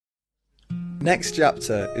Next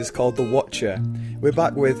chapter is called The Watcher. We're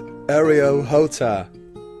back with Ario Hotar.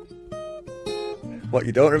 What,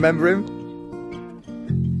 you don't remember him?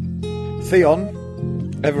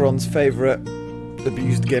 Theon, everyone's favourite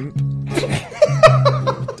abused gimp.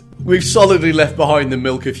 We've solidly left behind the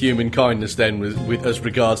milk of human kindness then with as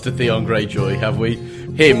regards to Theon Greyjoy, have we?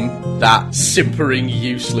 Him, that simpering,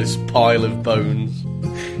 useless pile of bones.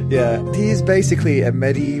 Yeah, he is basically a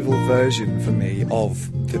medieval version for me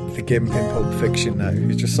of the gimp in Pulp Fiction now.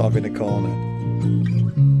 He's just sort of in a corner.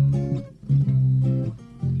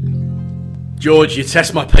 George, you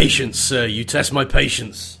test my patience, sir. You test my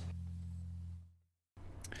patience.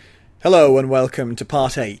 Hello and welcome to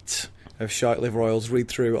part 8 of Shark Live Royal's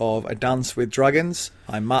read-through of A Dance with Dragons.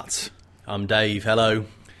 I'm Matt. I'm Dave. Hello.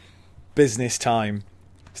 Business time.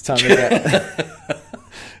 It's time to get...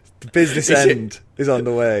 The business end is on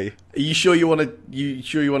the way. Are you sure you want to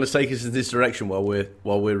take us in this direction while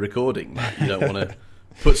we're recording, Matt? You don't want to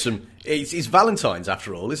put some... It's Valentine's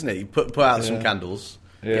after all, isn't it? You put out some candles,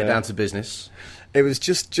 get down to business. It was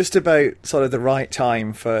just about sort of the right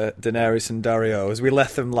time for Daenerys and Daario, as we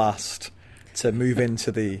left them last, to move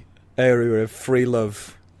into the area of free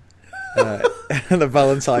love the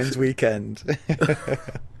Valentine's weekend.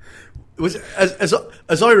 Was as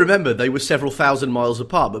I remember, they were several thousand miles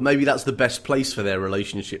apart, but maybe that's the best place for their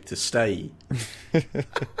relationship to stay.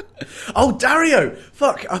 Oh, Daario!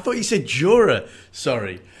 Fuck, I thought you said Jorah.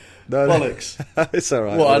 Sorry. No, bollocks. No. It's all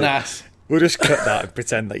right. What an ass. We'll just cut that and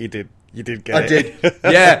pretend that you did get I it. did.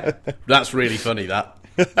 Yeah. That's really funny, that.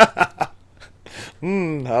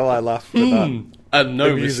 How I laughed at that. And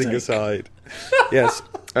no Amusing mistake. aside. Yes.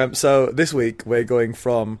 So this week we're going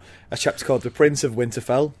from a chapter called The Prince of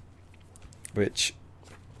Winterfell, which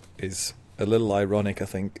is a little ironic, I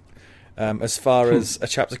think, as far as a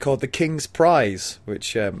chapter called The King's Prize,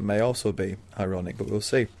 which may also be ironic, but we'll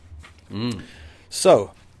see.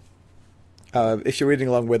 So, if you're reading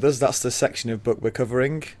along with us, that's the section of book we're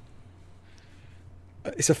covering.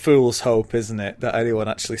 It's a fool's hope, isn't it, that anyone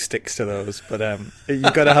actually sticks to those, but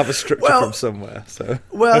you've got to have a structure from somewhere. So,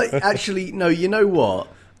 well, actually, no, you know what?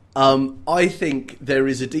 I think there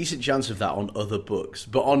is a decent chance of that on other books,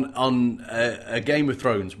 but on a Game of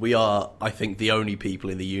Thrones, we are, I think, the only people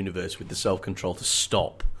in the universe with the self-control to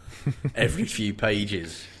stop every few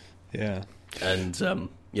pages. Yeah. And,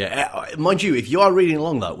 mind you, if you are reading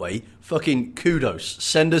along that way, fucking kudos.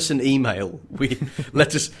 Send us an email.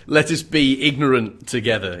 Let us be ignorant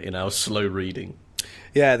together in our slow reading.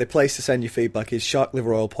 Yeah, the place to send your feedback is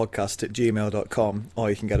sharkliveroyalpodcast@gmail.com, or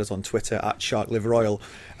you can get us on Twitter @sharkliveroyal.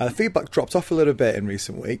 The feedback dropped off a little bit in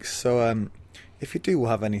recent weeks, so if you do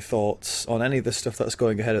have any thoughts on any of the stuff that's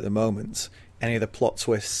going ahead at the moment, any of the plot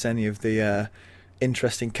twists, any of the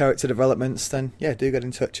interesting character developments, then yeah, do get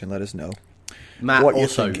in touch and let us know. Matt, what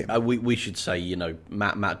also, you're thinking. we should say,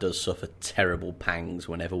 Matt does suffer terrible pangs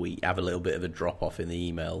whenever we have a little bit of a drop-off in the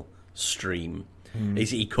email stream.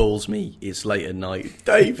 He calls me, it's late at night,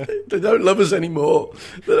 Dave, they don't love us anymore.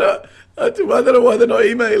 I don't know why they're not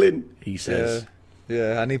emailing, he says.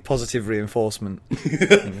 Yeah, I need positive reinforcement.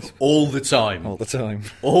 All the time. All the time.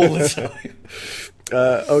 All the time.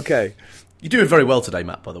 Okay. You're doing very well today,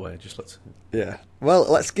 Matt, by the way. Yeah. Well,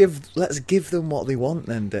 let's give them what they want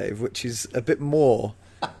then, Dave, which is a bit more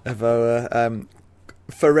of our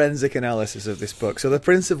forensic analysis of this book. So, The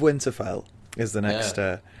Prince of Winterfell is the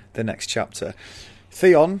next chapter.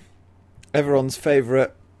 Theon, everyone's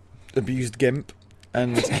favourite abused gimp,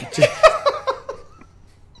 and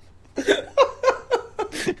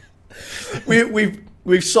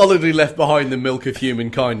we've solidly left behind the milk of human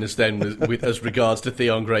kindness then with as regards to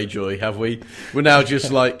Theon Greyjoy, have we? We're now just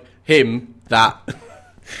like him, that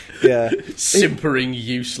simpering,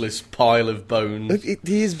 useless pile of bones.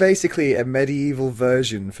 He is basically a medieval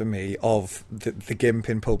version for me of the gimp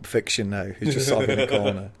in Pulp Fiction now, who's just sort of in a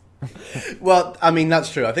corner. Well, I mean,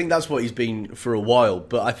 that's true. I think that's what he's been for a while.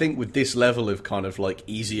 But I think with this level of kind of like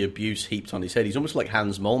easy abuse heaped on his head, he's almost like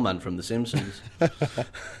Hans Moleman from The Simpsons.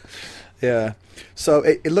 Yeah. So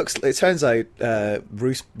it turns out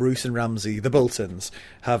Bruce and Ramsay, the Boltons,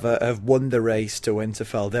 have won the race to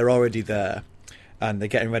Winterfell. They're already there, and they're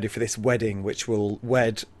getting ready for this wedding, which will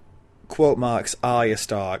wed, quote marks, Arya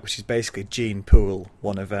Stark, which is basically Jean Poole,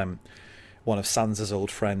 one of Sansa's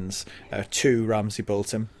old friends, to Ramsay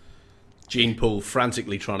Bolton. Jean Poole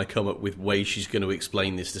frantically trying to come up with ways she's going to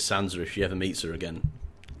explain this to Sansa if she ever meets her again.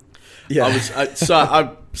 Yeah. I'm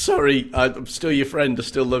sorry, I'm still your friend, I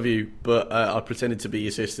still love you, but I pretended to be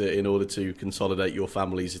your sister in order to consolidate your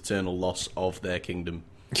family's eternal loss of their kingdom.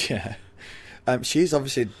 Yeah. She's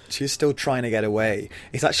still trying to get away.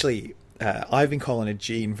 It's actually I've been calling her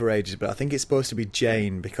Jean for ages, but I think it's supposed to be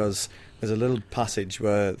Jane because there's a little passage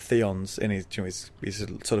where Theon's in his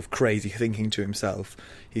sort of crazy thinking to himself.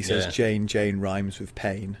 He says Jane rhymes with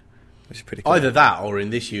pain, which is pretty cool. Either that, or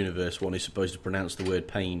in this universe, one is supposed to pronounce the word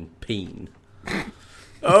pain, peen.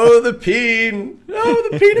 Oh, the peen! Oh,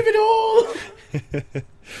 the peen of it all!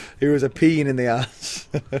 He was a peen in the ass.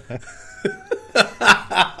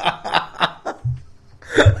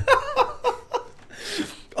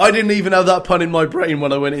 I didn't even have that pun in my brain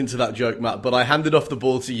when I went into that joke, Matt, but I handed off the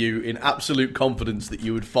ball to you in absolute confidence that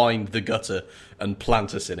you would find the gutter and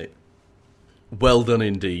plant us in it. Well done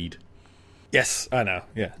indeed. Yes, I know.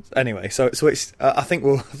 Yeah. Anyway, so it's. I think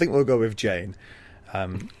we'll go with Jane.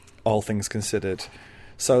 All things considered,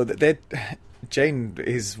 so that Jane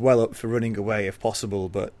is well up for running away if possible,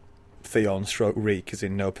 but Theon / Reek is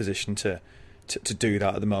in no position to do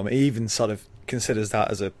that at the moment. He even sort of considers that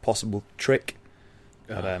as a possible trick.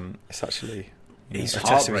 But it's actually it's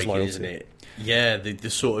heartbreaking, isn't it? Yeah, the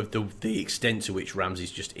sort of the extent to which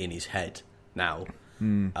Ramsay's just in his head now.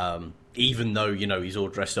 Even though he's all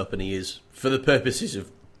dressed up and he is, for the purposes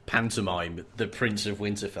of pantomime, the Prince of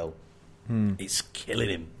Winterfell. It's killing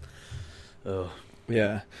him. Oh.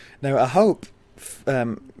 Yeah. Now I hope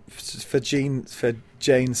for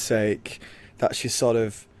Jane's sake that she's sort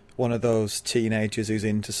of one of those teenagers who's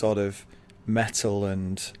into sort of metal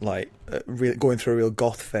and like going through a real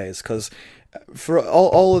goth phase, because for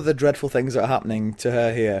all of the dreadful things that are happening to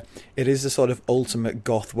her here, it is the sort of ultimate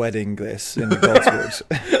goth wedding this in the Godswood.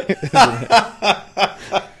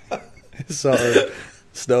 It's sort of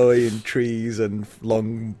snowy and trees and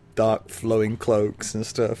long dark flowing cloaks and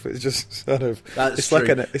stuff. It's just sort of it's true.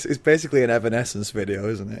 Like it's basically an Evanescence video,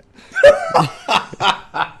 isn't it?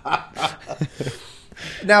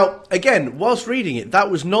 Now, again, whilst reading it,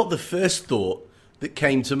 that was not the first thought that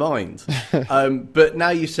came to mind. But now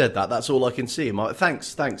you said that, that's all I can see.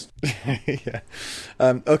 Thanks. Yeah.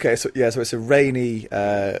 Okay, so it's a rainy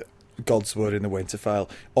Godswood in the Winterfell,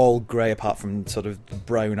 all grey apart from sort of the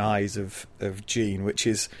brown eyes of Jane, which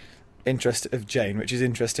is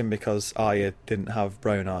interesting because Arya didn't have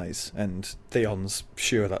brown eyes, and Theon's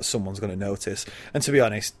sure that someone's going to notice. And to be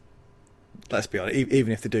honest, let's be honest,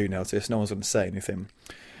 even if they do notice, no one's going to say anything.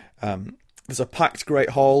 There's a packed great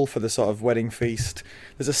hall for the sort of wedding feast.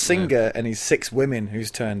 There's a singer and his 6 women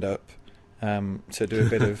who's turned up to do a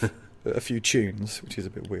bit of a few tunes, which is a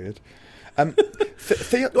bit weird.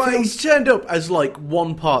 He's turned up as like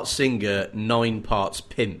 1 part singer, 9 parts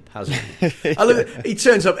pimp, hasn't he? I love it. He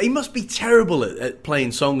turns up. He must be terrible at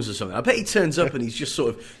playing songs or something. I bet he turns up and he's just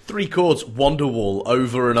sort of 3 chords Wonderwall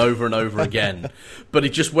over and over and over again. But it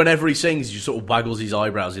just, whenever he sings, he just sort of waggles his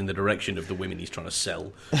eyebrows in the direction of the women he's trying to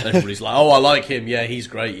sell. And everybody's like, "Oh, I like him. Yeah, he's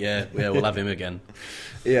great. Yeah, we'll have him again."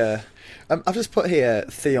 Yeah. I've just put here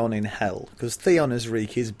Theon in hell, because Theon as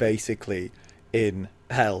Reek is basically in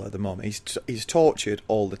hell at the moment. He's tortured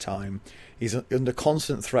all the time. He's under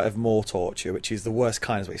constant threat of more torture, which is the worst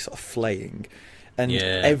kind, where he's sort of flaying, and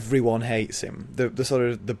everyone hates him.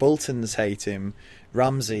 The Boltons hate him.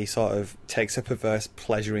 Ramsay sort of takes a perverse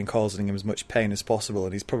pleasure in causing him as much pain as possible,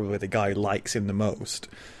 and he's probably the guy who likes him the most.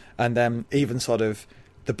 And even sort of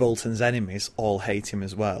the Boltons' enemies all hate him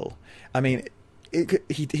as well. I mean,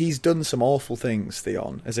 he's done some awful things,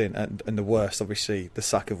 Theon, as in, and the worst, obviously, the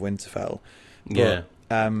sack of Winterfell. But,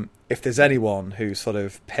 if there's anyone who sort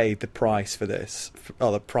of paid the price for this,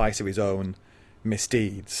 or the price of his own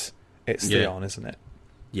misdeeds, it's Theon, isn't it?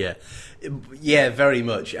 Yeah, very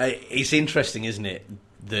much. It's interesting, isn't it?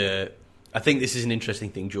 I think this is an interesting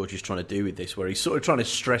thing George is trying to do with this, where he's sort of trying to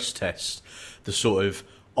stress test the sort of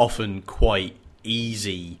often quite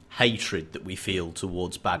easy hatred that we feel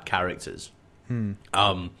towards bad characters.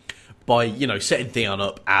 By, setting Theon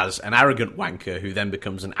up as an arrogant wanker who then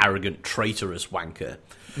becomes an arrogant, traitorous wanker,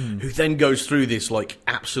 who then goes through this, like,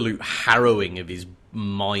 absolute harrowing of his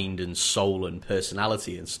mind and soul and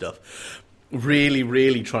personality and stuff. Really,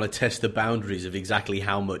 really trying to test the boundaries of exactly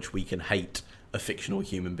how much we can hate a fictional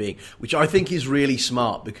human being, which I think is really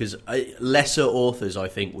smart, because lesser authors, I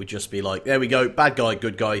think, would just be like, there we go, bad guy,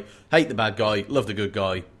 good guy, hate the bad guy, love the good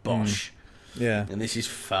guy, bosh. Yeah. And this is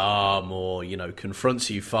far more, confronts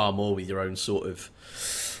you far more with your own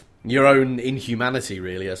your own inhumanity,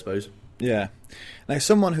 really, I suppose. Yeah. Now,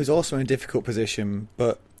 someone who's also in a difficult position,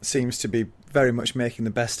 but seems to be very much making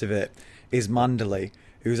the best of it, is Manderley,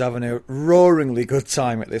 who's having a roaringly good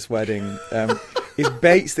time at this wedding. He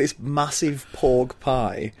bakes this massive pork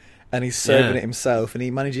pie, and he's serving it himself, and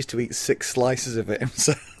he manages to eat 6 slices of it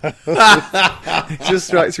himself. It just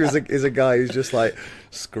strikes me as a guy who's just like,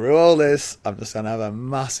 screw all this, I'm just going to have a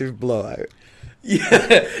massive blowout.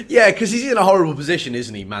 Yeah, because he's in a horrible position,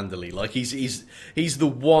 isn't he, Manderley? Like he's the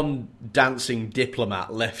one dancing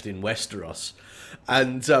diplomat left in Westeros,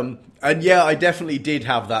 and yeah, I definitely did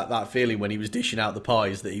have that feeling when he was dishing out the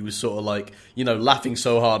pies that he was sort of like, you know, laughing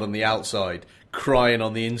so hard on the outside, crying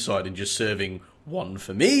on the inside, and just serving one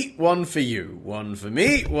for me, one for you, one for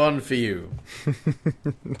me, one for you.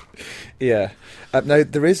 Yeah. Now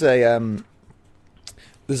there is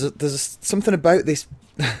there's something about this.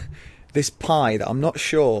 This pie that I'm not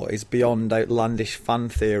sure is beyond outlandish fan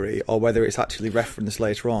theory or whether it's actually referenced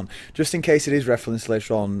later on. Just in case it is referenced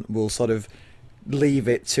later on, we'll sort of leave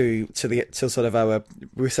it to sort of our.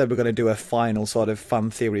 We said we're going to do a final sort of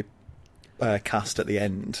fan theory cast at the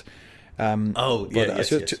end.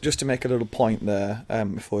 Just to make a little point there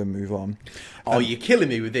before we move on. You're killing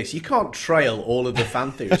me with this. You can't trail all of the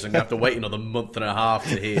fan theories. I'm going to have to wait another month and a half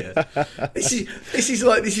to hear. This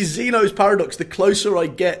is Zeno's paradox. The closer I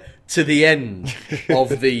get to the end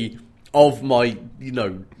of my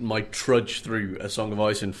trudge through A Song of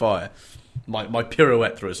Ice and Fire, my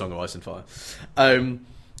pirouette through A Song of Ice and Fire,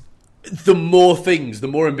 the more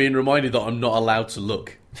I'm being reminded that I'm not allowed to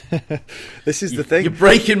look. This is the thing. You're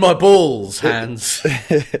breaking my balls, Hans.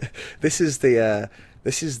 This is the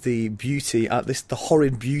beauty, the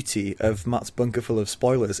horrid beauty of Matt's bunker full of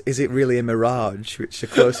spoilers. Is it really a mirage? Which the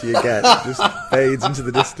closer you get, it just fades into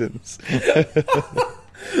the distance.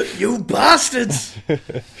 You bastards!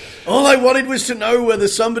 All I wanted was to know whether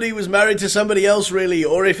somebody was married to somebody else, really,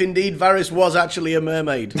 or if indeed Varys was actually a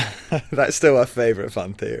mermaid. That's still our favourite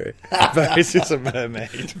fan theory. Varys is a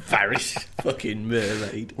mermaid. Varys, fucking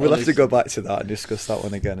mermaid. We'll have to go back to that and discuss that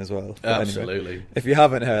one again as well. But absolutely. Anyway, if you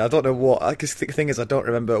haven't heard, I don't know what. I guess the thing is, I don't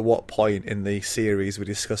remember at what point in the series we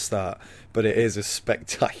discussed that, but it is a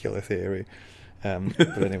spectacular theory.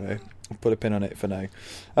 But anyway, I'll put a pin on it for now.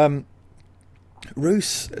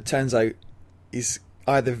 Roose, it turns out, is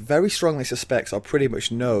either very strongly suspects or pretty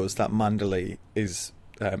much knows that Manderley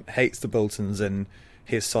hates the Boltons, and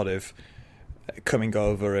his sort of coming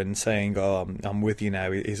over and saying, "Oh, I'm with you now,"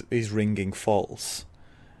 is ringing false,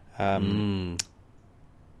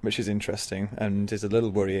 which is interesting and is a little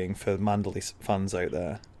worrying for Manderley fans out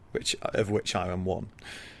there, of which I am one.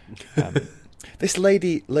 This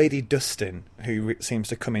lady Dustin, who seems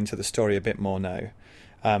to come into the story a bit more now.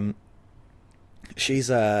 She's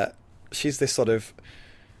this sort of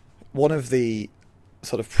one of the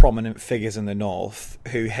sort of prominent figures in the North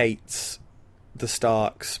who hates the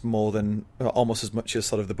Starks more than almost as much as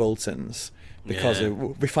sort of the Boltons, because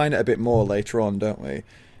we find it a bit more later on, don't we?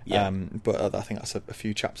 Yeah. But I think that's a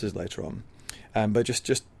few chapters later on. But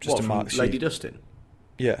just a mark. Lady Dustin.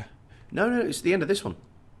 Yeah. No, it's the end of this one.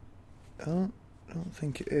 I don't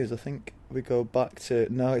think it is. I think we go back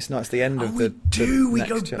to... No, it's not. It's the end of the We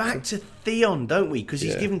go chapter. back to Theon, don't we? Because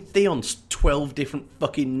he's given Theon 12 different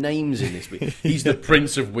fucking names in this. He's the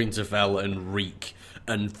Prince of Winterfell and Reek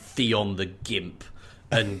and Theon the Gimp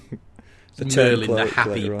and Merlin the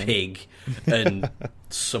Happy Pig and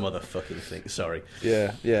some other fucking thing. Sorry.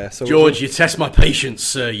 Yeah. So George, you test my patience,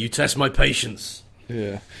 sir. You test my patience.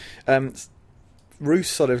 Yeah. Roose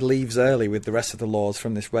sort of leaves early with the rest of the lords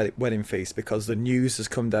from this wedding feast because the news has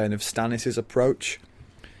come down of Stannis' approach.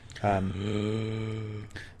 The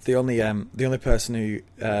only person who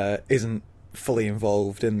isn't fully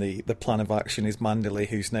involved in the plan of action is Manderley,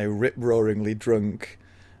 who's now rip-roaringly drunk.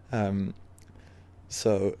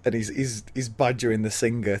 So, and he's badgering the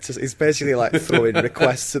singer. He's basically like throwing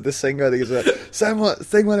requests at the singer. He's like, sing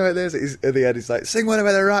one about this. At the end, he's like, sing one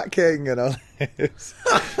about the Rat King and all this.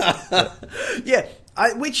 Yeah,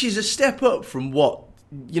 which is a step up from what,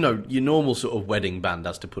 your normal sort of wedding band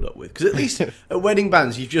has to put up with. Because at least at wedding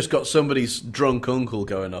bands, you've just got somebody's drunk uncle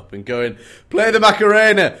going up and going, play the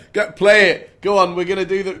Macarena. Play it. Go on, we're going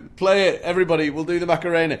to play it. Everybody, we'll do the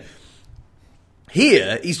Macarena.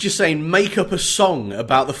 Here, he's just saying, make up a song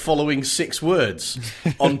about the following 6 words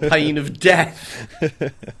on pain of death.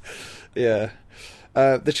 Yeah.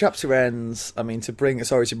 The chapter ends, to bring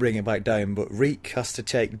it back down, but Reek has to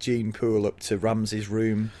take Jean Poole up to Ramsay's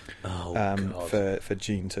room for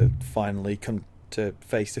Jean to finally come to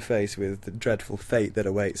face with the dreadful fate that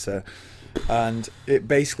awaits her. And it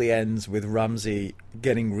basically ends with Ramsay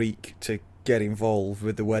getting Reek to get involved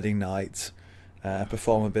with the wedding night,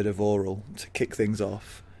 perform a bit of oral to kick things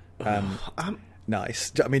off.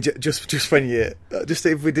 Nice. Just when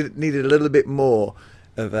if we needed a little bit more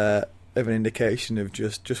of an indication of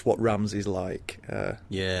just what Ramsay's like.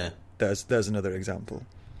 There's another example.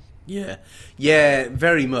 Yeah,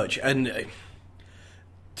 very much. And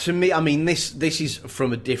to me, this is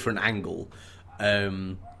from a different angle.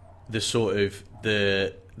 The sort of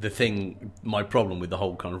the thing, my problem with the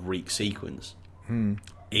whole kind of Reek sequence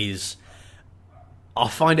is I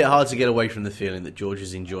find it hard to get away from the feeling that George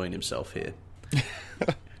is enjoying himself here.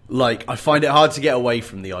 Like, I find it hard to get away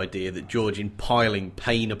from the idea that George, in piling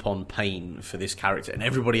pain upon pain for this character and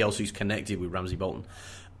everybody else who's connected with Ramsay Bolton,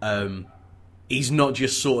 he's not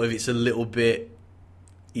just sort of, it's a little bit,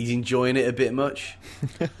 he's enjoying it a bit much.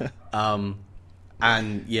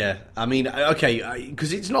 And yeah, I mean, okay,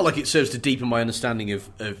 because it's not like it serves to deepen my understanding of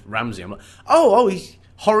Ramsay. I'm like, oh, he's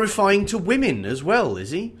horrifying to women as well,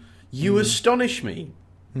 is he? You astonish me.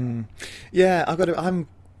 Yeah,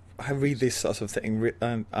 I read this sort of thing,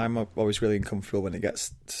 and I'm always really uncomfortable when it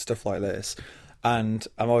gets to stuff like this, and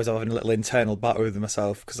I'm always having a little internal battle with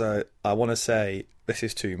myself because I want to say this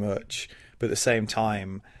is too much, but at the same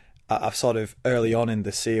time, I've sort of early on in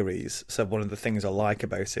the series said one of the things I like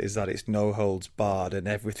about it is that it's no holds barred and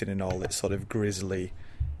everything and all it's sort of grisly.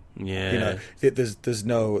 Yeah, you know, there's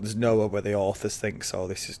nowhere where the authors think so.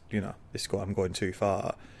 This is I'm going too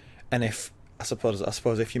far, and I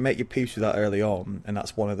suppose if you make your peace with that early on, and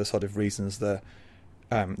that's one of the sort of reasons the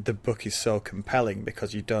book is so compelling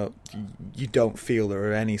because you don't feel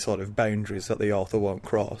there are any sort of boundaries that the author won't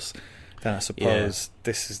cross. Then I suppose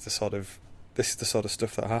this is the sort of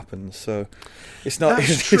stuff that happens. So it's not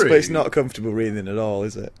it's not comfortable reading at all,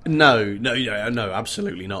 is it? No,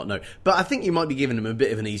 absolutely not. No, but I think you might be giving them a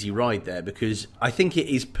bit of an easy ride there because I think it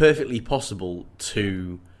is perfectly possible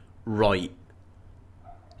to write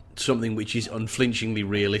something which is unflinchingly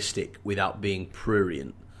realistic without being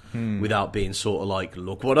prurient, without being sort of like,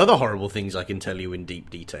 look what other horrible things I can tell you in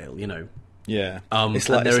deep detail, you know. Yeah. There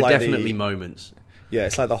are definitely moments. Yeah,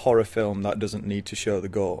 it's like the horror film that doesn't need to show the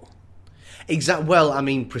gore. Exactly. Well, I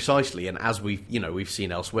mean, precisely, and as we've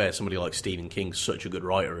seen elsewhere, somebody like Stephen King's such a good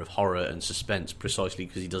writer of horror and suspense precisely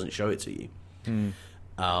because he doesn't show it to you.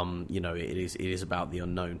 It is about the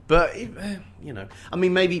unknown. But I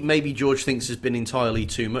mean, maybe George thinks there's been entirely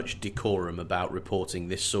too much decorum about reporting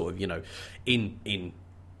this sort of, in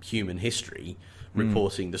human history,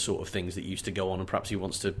 reporting the sort of things that used to go on, and perhaps he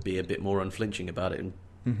wants to be a bit more unflinching about it.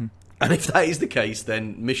 And if that is the case,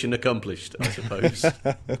 then mission accomplished, I suppose.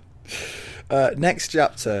 Next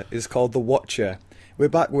chapter is called The Watcher. We're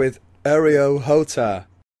back with Ereo Hota.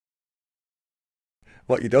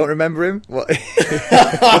 What, you don't remember him? What?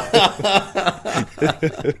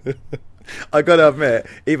 I gotta admit,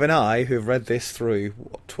 even I, who've read this through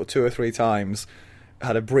 2 or 3 times,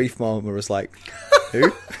 had a brief moment where I was like,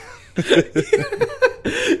 who?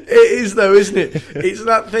 It is though, isn't it? It's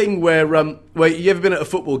that thing where you ever been at a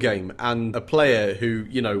football game and a player who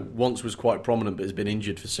once was quite prominent but has been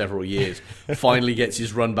injured for several years finally gets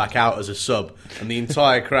his run back out as a sub, and the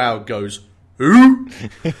entire crowd goes, "Who?"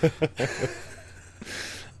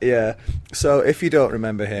 Yeah. So if you don't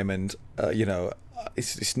remember him, and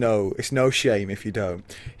it's no shame if you don't.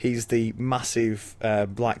 He's the massive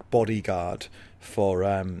black bodyguard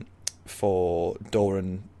for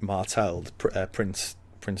Doran Martell, Prince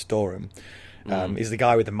Doran. He's the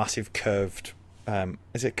guy with the massive curved.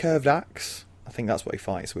 Is it curved axe? I think that's what he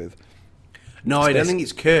fights with. No, I don't think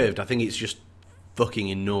it's curved. I think it's just fucking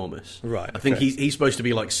enormous. Right. I think he's supposed to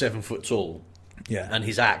be like 7 foot tall. Yeah. And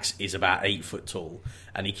his axe is about 8 foot tall,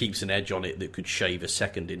 and he keeps an edge on it that could shave a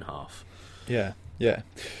second in half. Yeah. Yeah.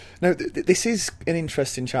 Now, this is an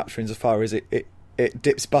interesting chapter insofar as it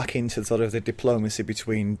dips back into sort of the diplomacy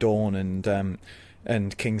between Dorne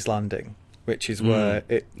and King's Landing, which is where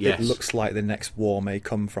it looks like the next war may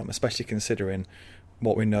come from, especially considering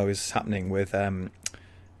what we know is happening with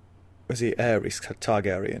was he Aerys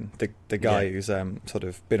Targaryen, the guy who's sort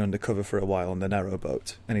of been undercover for a while on the narrow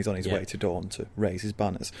boat, and he's on his way to Dorne to raise his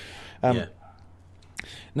banners.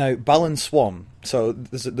 Now, Balon Swan. So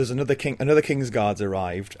there's another King's Guards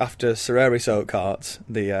arrived after Sir Aerys Oakheart,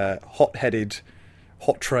 the hot-headed,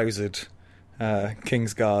 hot-trousered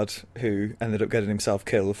King's Guard who ended up getting himself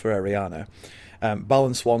killed for Ariana.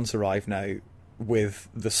 Balon Swan's arrived now with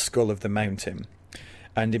the skull of the Mountain,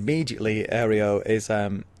 and immediately Ereo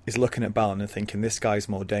is looking at Balon and thinking this guy's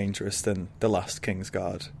more dangerous than the last King's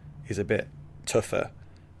Guard. He's a bit tougher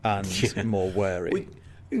and more wary.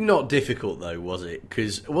 Not difficult though, was it?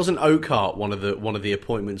 Because wasn't Oakheart one of the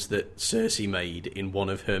appointments that Cersei made in one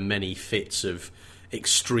of her many fits of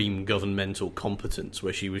extreme governmental competence,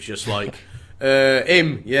 where she was just like,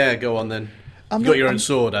 "Him, yeah, go on then. You've got your own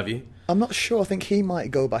sword, have you?" I'm not sure. I think he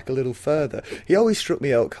might go back a little further. He always struck me,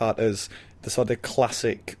 Oakheart, as the sort of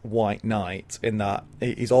classic white knight in that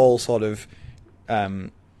he's all sort of,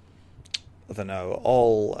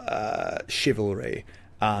 all chivalry,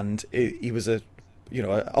 and he was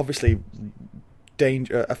obviously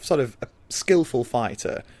a sort of a skillful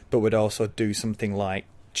fighter, but would also do something like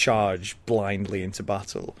charge blindly into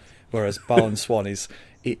battle. whereas Balon Swan he's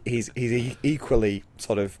equally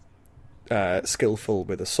sort of skillful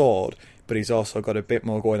with a sword, but he's also got a bit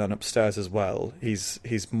more going on upstairs as well. He's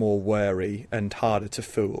more wary and harder to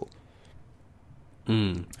fool.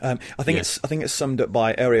 I think it's summed up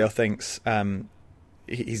by Aereo thinks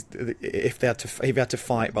if he had to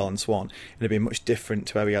fight Balon Swan, it'd be much different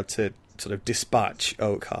to how he had to sort of dispatch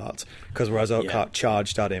Oakheart, because whereas Oakheart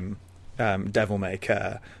charged at him, devil may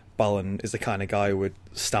care, Balon is the kind of guy who would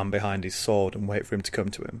stand behind his sword and wait for him to come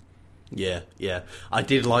to him. Yeah. I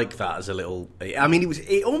did like that as a little... I mean,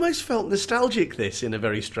 it almost felt nostalgic, this, in a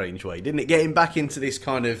very strange way, didn't it? Getting back into this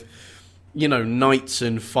kind of, knights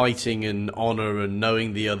and fighting and honour and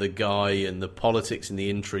knowing the other guy and the politics and the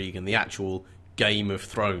intrigue and the actual Game of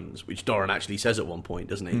Thrones, which Doran actually says at one point,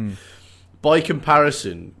 doesn't he? By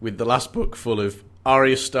comparison with the last book full of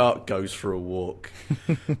Arya Stark goes for a walk,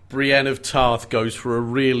 Brienne of Tarth goes for a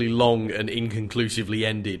really long and inconclusively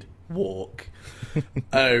ended walk,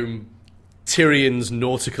 Tyrion's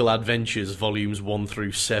Nautical Adventures volumes 1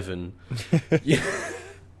 through 7.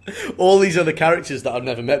 All these other characters that I've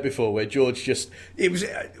never met before, where George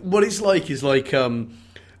what it's like is like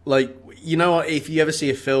if you ever see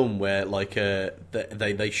a film where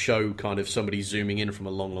they show kind of somebody zooming in from a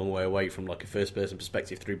long way away from like a first person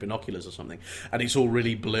perspective through binoculars or something, and it's all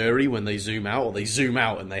really blurry when they zoom out, or they zoom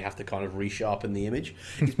out and they have to kind of resharpen the image.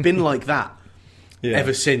 It's been like that. Yeah.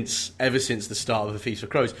 Ever since the start of The Feast for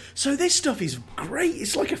Crows. So this stuff is great.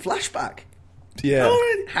 It's like a flashback. Yeah.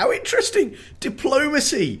 Oh, how interesting.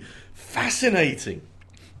 Diplomacy. Fascinating.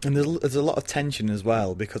 And there's a lot of tension as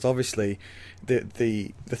well, because obviously the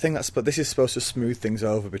thing but this is supposed to smooth things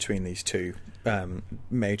over between these two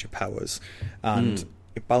major powers, and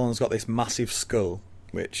Balon's got this massive skull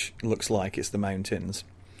which looks like it's the mountains,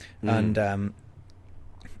 and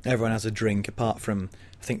everyone has a drink apart from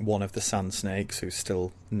I think one of the sand snakes who's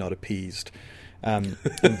still not appeased. And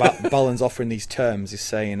Balon's offering these terms. He's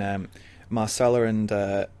saying Marcella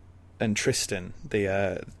and Tristan,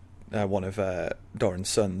 the one of Doran's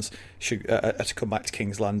sons, should to come back to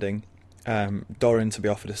King's Landing. Doran to be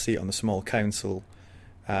offered a seat on the small council.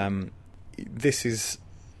 This is,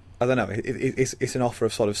 I don't know. It's an offer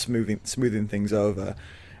of sort of smoothing things over,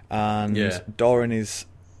 and Doran is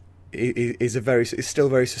still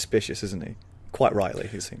very suspicious, isn't he? Quite rightly,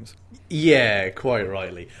 it seems. Yeah, quite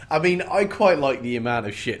rightly. I mean, I quite like the amount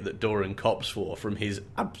of shit that Doran cops for from his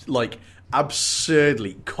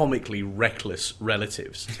absurdly, comically reckless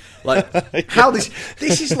relatives. Like how this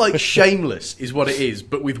is like Shameless, is what it is,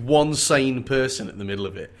 but with one sane person at the middle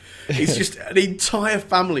of it. It's just an entire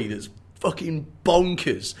family that's fucking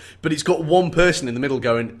bonkers, but it's got one person in the middle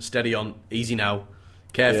going, steady on, easy now,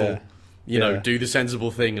 careful, do the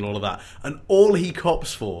sensible thing and all of that. And all he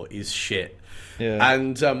cops for is shit. Yeah.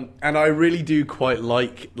 And I really do quite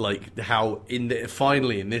like how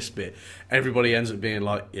finally in this bit everybody ends up being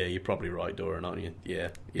like, yeah, you're probably right, Doran, aren't you?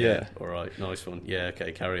 Yeah. All right, nice one. Yeah,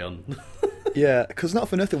 okay, carry on. Yeah, because not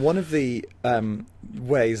for nothing, one of the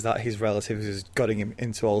ways that his relatives is getting him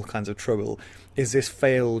into all kinds of trouble is this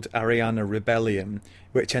failed Ariana rebellion,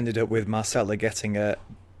 which ended up with Marcella getting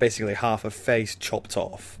basically half a face chopped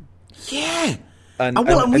off. Yeah. And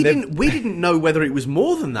we didn't know whether it was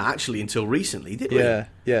more than that actually until recently, did we?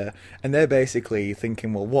 Yeah. And they're basically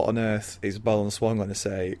thinking, well, what on earth is Balon Swan going to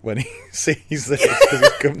say when he sees this because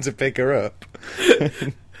he's come to pick her up?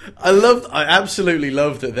 I absolutely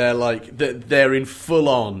love that they're in full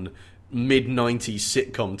on mid-90s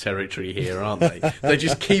sitcom territory here, aren't they? They're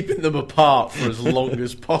just keeping them apart for as long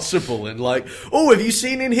as possible, and like, oh, have you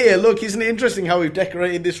seen in here? Look, isn't it interesting how we've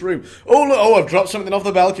decorated this room? Oh, look, I've dropped something off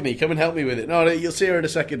the balcony. Come and help me with it. No, you'll see her in a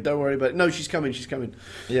second. Don't worry about it. No, she's coming.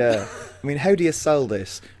 Yeah. I mean, how do you sell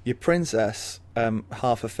this? Your princess,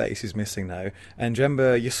 half her face is missing now, and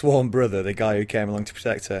remember your sworn brother, the guy who came along to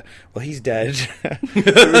protect her? Well, he's dead.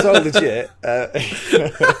 It was all legit.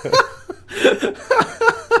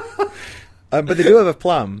 But they do have a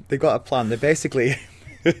plan. They've got a plan. They basically...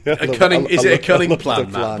 Is it a cunning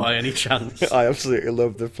plan, Matt, by any chance? I absolutely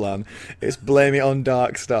love the plan. It's blame it on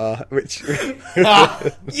Darkstar, which...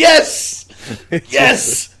 Yes!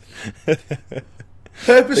 Yes!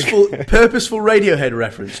 Purposeful Radiohead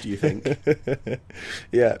reference, do you think?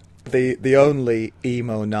 Yeah. The only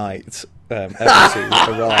emo night ever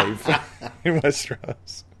to arrive in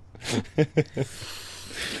Westeros.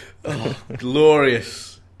 Oh, glorious.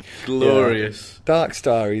 Glorious. Yeah.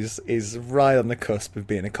 Darkstar is right on the cusp of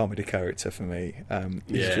being a comedy character for me.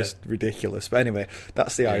 He's just ridiculous. But anyway,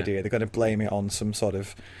 that's the idea. They're going to blame it on some sort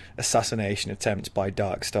of assassination attempt by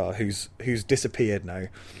Darkstar, who's disappeared now.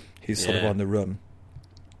 He's sort of on the run.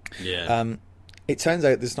 Yeah. it turns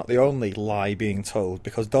out there's not the only lie being told,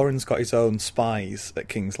 because Doran's got his own spies at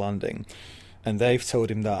King's Landing, and they've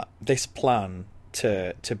told him that this plan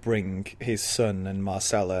to bring his son and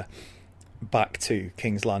Marcella back to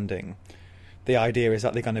King's Landing, the idea is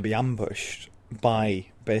that they're going to be ambushed by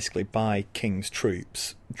King's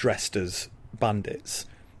troops dressed as bandits,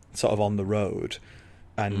 sort of on the road,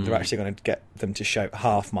 and they're actually going to get them to shout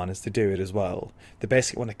half-man as they do it as well. They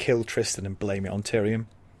basically want to kill Tristan and blame it on Tyrion.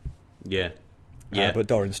 Yeah. But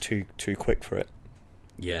Doran's too quick for it.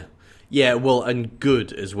 Yeah. Yeah, well, and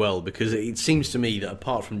good as well, because it seems to me that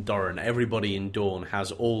apart from Doran, everybody in Dorne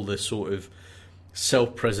has all the sort of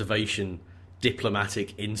self-preservation,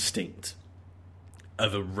 diplomatic instinct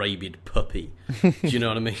of a rabid puppy. Do you know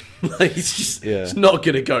what I mean? Like, it's just, it's not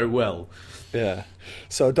going to go well. Yeah.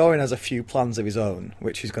 So Doran has a few plans of his own,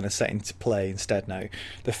 which he's going to set into play instead now.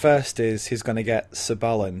 The first is he's going to get Sir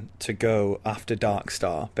Balon to go after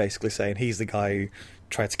Darkstar, basically saying he's the guy who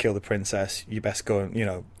tried to kill the princess. You best go and,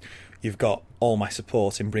 you've got all my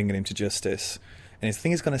support in bringing him to justice. And I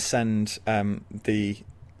think he's going to send the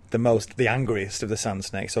angriest of the Sand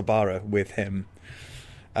Snakes, Obara, with him.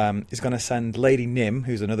 He's going to send Lady Nym,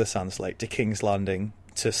 who's another Sand Snake, to King's Landing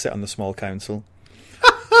to sit on the small council.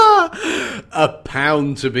 A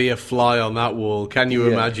pound to be a fly on that wall. Can you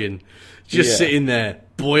imagine? Just sitting there,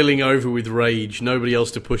 boiling over with rage, nobody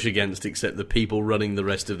else to push against except the people running the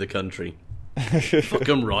rest of the country. Fuck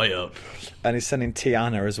them right up. And he's sending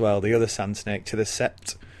Tiana as well, the other Sand Snake, to the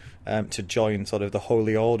Sept to join sort of the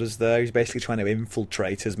Holy Orders there. He's basically trying to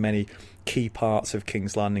infiltrate as many key parts of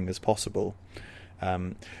King's Landing as possible.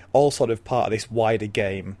 All sort of part of this wider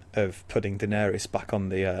game of putting Daenerys back on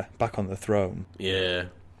the throne. Yeah,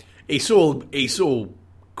 it's all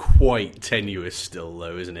quite tenuous still,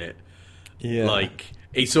 though, isn't it? Yeah, like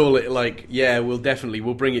it's all like, yeah, we'll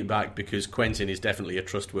bring it back because Quentyn is definitely a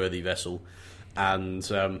trustworthy vessel, and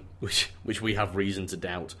which we have reason to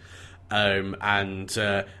doubt. And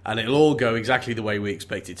it'll all go exactly the way we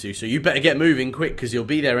expect it to. So you better get moving quick because you'll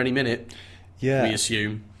be there any minute. Yeah, we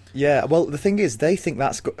assume. Yeah, well, the thing is, they think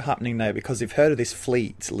that's happening now because they've heard of this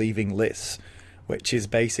fleet leaving Lys, which is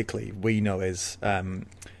basically, we know is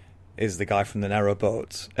the guy from the narrow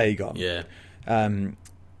boat, Aegon. Yeah.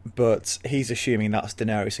 But he's assuming that's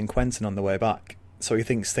Daenerys and Quentyn on the way back, so he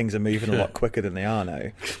thinks things are moving a lot quicker than they are now.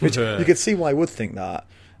 Which you could see why I would think that.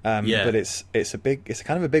 But it's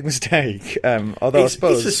kind of a big mistake. Although I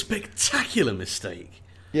suppose it's a spectacular mistake.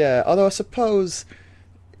 Yeah, although I suppose,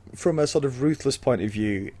 from a sort of ruthless point of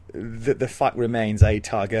view, the fact remains a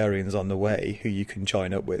Targaryen's on the way who you can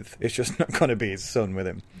join up with. It's just not going to be his son with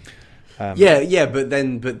him. But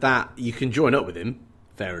that you can join up with him,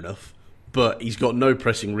 fair enough. But he's got no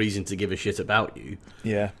pressing reason to give a shit about you.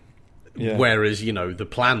 Yeah. Whereas, the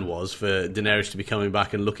plan was for Daenerys to be coming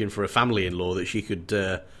back and looking for a family-in-law that she could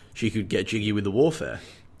get jiggy with the warfare.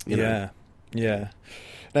 You know? Yeah.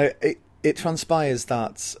 Now, it transpires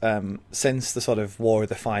that since the sort of War of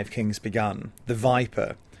the Five Kings began, the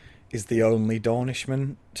Viper is the only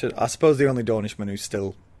Dornishman the only Dornishman who's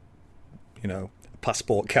still,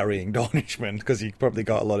 passport-carrying Dornishman, because he probably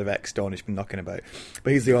got a lot of ex-Dornishmen knocking about.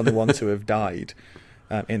 But he's the only one to have died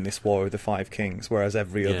in this War of the Five Kings, whereas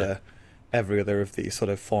every other of these sort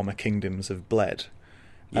of former kingdoms have bled.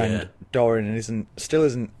 Yeah. And Doran still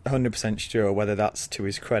isn't 100% sure whether that's to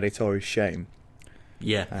his credit or his shame.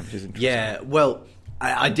 Yeah. Which is interesting. Yeah, well,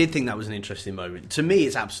 I did think that was an interesting moment. To me,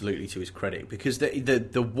 it's absolutely to his credit, because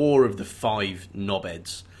the War of the Five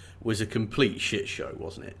Knobheads was a complete shit show,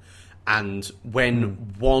 wasn't it? And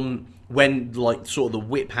when like sort of the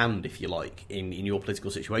whip hand, if you like, in your political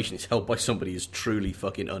situation is held by somebody as truly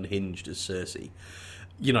fucking unhinged as Cersei,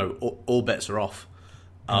 all bets are off.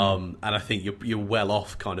 And I think you're well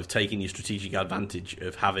off kind of taking your strategic advantage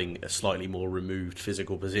of having a slightly more removed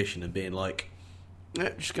physical position and being like,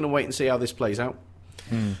 just going to wait and see how this plays out.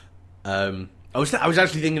 I was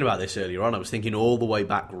actually thinking about this earlier on. I was thinking all the way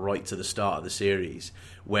back right to the start of the series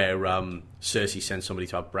where Cersei sends somebody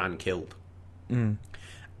to have Bran killed. And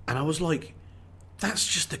I was like, that's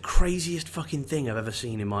just the craziest fucking thing I've ever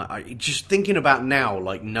seen in my... just thinking about now,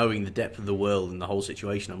 like, knowing the depth of the world and the whole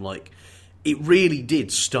situation, I'm like, it really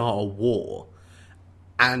did start a war.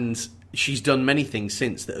 And she's done many things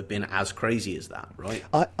since that have been as crazy as that, right?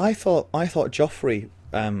 I thought Joffrey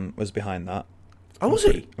was behind that. Oh, was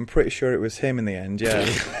he? I'm pretty sure it was him in the end, yeah.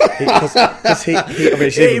 Because he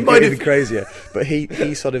even crazier. But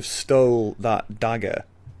he sort of stole that dagger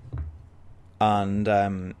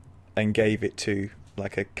and gave it to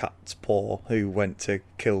like a cat's paw who went to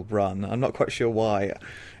kill Bran. I'm not quite sure why.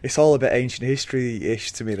 It's all a bit ancient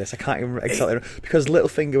history-ish to me, this. I can't even exactly remember. Because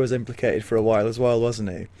Littlefinger was implicated for a while as well, wasn't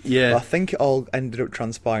he? Yeah. But I think it all ended up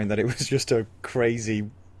transpiring that it was just a crazy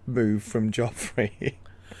move from Joffrey.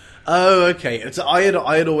 Oh, okay. So I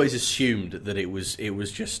had always assumed that it was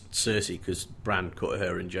just Cersei because Bran caught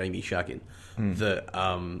her and Jaime shagging. That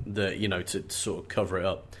to sort of cover it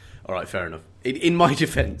up. All right, fair enough. In my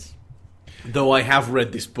defence, though I have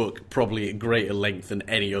read this book probably at greater length than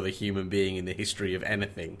any other human being in the history of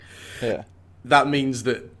anything, Yeah. that means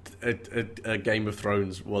that a Game of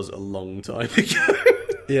Thrones was a long time ago.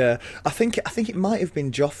 Yeah. I think it might have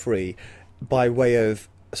been Joffrey by way of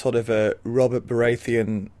sort of a Robert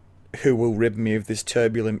Baratheon who will rid me of this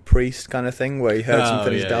turbulent priest kind of thing, where he heard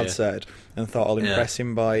something his dad said and thought I'll impress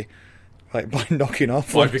him by knocking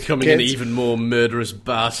off, by becoming an even more murderous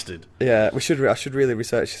bastard. Yeah, I should really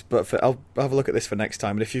research this, but I'll have a look at this for next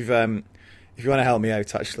time. But if you want to help me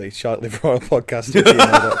out, actually,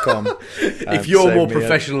 charlotteliveroyalpodcast@gmail.com. If you're more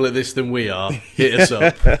professional at this than we are, hit us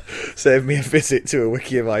up. Save me a visit to a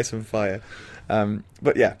wiki of Ice and Fire.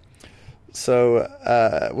 But yeah, so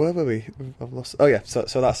where were we? I've lost. Oh yeah,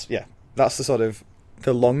 so that's the sort of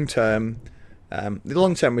the long term. The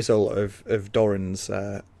long-term result of Doran's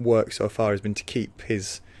work so far has been to keep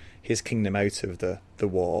his kingdom out of the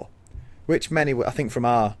war, which many, I think, from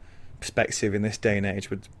our perspective in this day and age,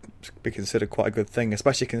 would be considered quite a good thing,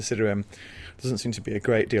 especially considering there doesn't seem to be a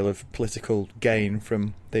great deal of political gain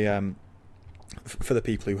from the for the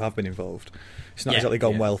people who have been involved. It's not exactly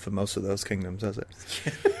gone well for most of those kingdoms, has it?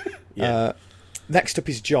 Next up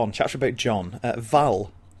is Jon. Chapter about Jon.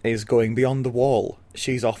 Val is going beyond the wall.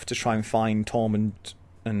 She's off to try and find Tormund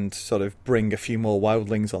and sort of bring a few more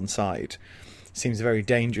wildlings on side. Seems a very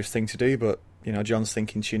dangerous thing to do, but Jon's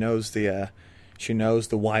thinking she knows the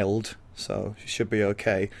wild, so she should be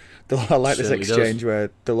okay. I like this exchange where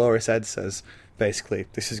Dolorous Ed says, basically,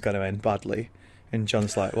 this is going to end badly, and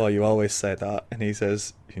Jon's like, well, you always say that, and he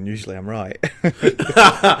says, and usually I'm right.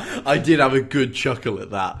 I did have a good chuckle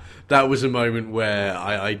at that. That was a moment where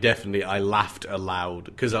I definitely laughed aloud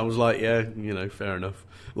because I was like, yeah, fair enough.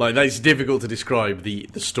 Like, it's difficult to describe the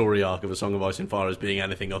story arc of A Song of Ice and Fire as being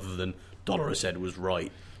anything other than Dolorous Ed was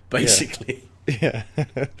right, basically. Yeah.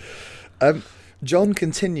 Jon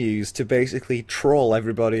continues to basically troll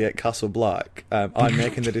everybody at Castle Black. I'm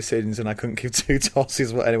making the decisions and I couldn't give two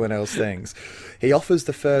tosses what anyone else thinks. He offers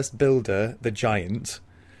the first builder, the Giant,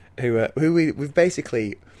 who we've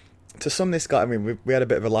basically, to sum this guy, I mean, we had a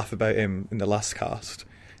bit of a laugh about him in the last cast,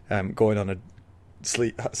 going on a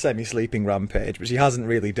semi-sleeping rampage, which he hasn't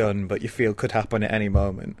really done, but you feel could happen at any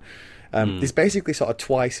moment. He's basically sort of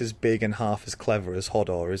twice as big and half as clever as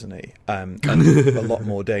Hodor, isn't he? And a lot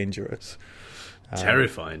more dangerous.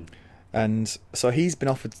 Terrifying. And so he's been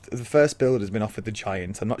offered, the first build has been offered the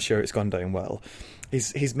Giant. I'm not sure it's gone down well.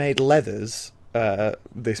 He's made Leathers,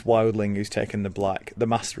 this wildling who's taken the black, the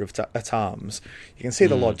master of at arms. You can see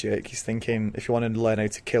the logic. He's thinking, if you want to learn how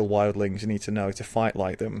to kill wildlings, you need to know how to fight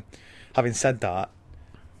like them. Having said that,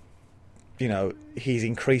 he's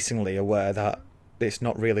increasingly aware that it's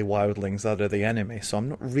not really wildlings that are the enemy. So I'm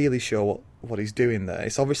not really sure what he's doing there.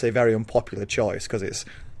 It's obviously a very unpopular choice because it's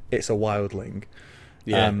a wildling.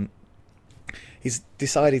 Yeah. He's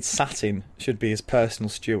decided Satin should be his personal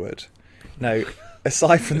steward. Now,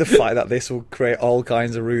 aside from the fact that this will create all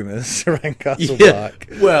kinds of rumours around Castle Black.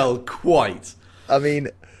 Well, quite. I mean,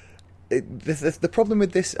 the problem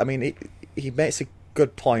with this, I mean, he makes a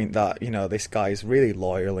good point that, this guy's really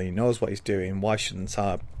loyal and he knows what he's doing. Why shouldn't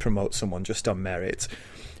I promote someone just on merit?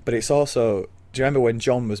 But it's also, do you remember when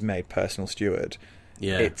Jon was made personal steward?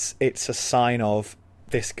 Yeah. It's a sign of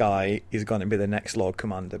this guy is going to be the next Lord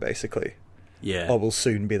Commander, basically. Yeah. Or will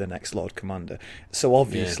soon be the next Lord Commander. So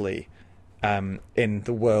obviously, in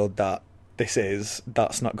the world that this is,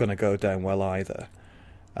 that's not going to go down well either.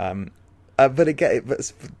 But again,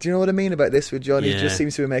 do you know what I mean about this with Jon? He just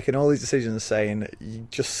seems to be making all these decisions saying, you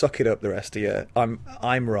just suck it up the rest of you.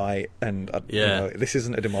 I'm right, and this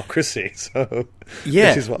isn't a democracy, so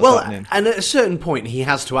this is what's happening. And at a certain point, he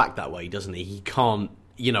has to act that way, doesn't he? He can't,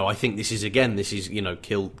 I think this is,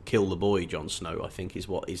 kill the boy, Jon Snow, I think is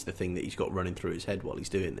the thing that he's got running through his head while he's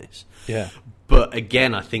doing this. Yeah. But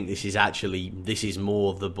again, I think this is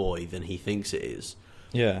more the boy than he thinks it is.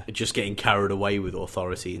 Yeah. Just getting carried away with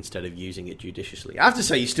authority instead of using it judiciously. I have to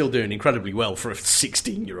say, he's still doing incredibly well for a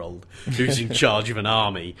 16-year-old who's in charge of an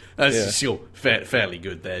army. That's still fairly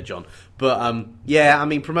good there, Jon. But,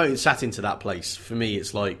 promoting Satin to that place, for me,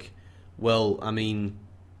 it's like, well, I mean,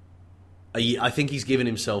 I think he's given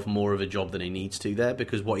himself more of a job than he needs to there,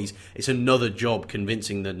 because it's another job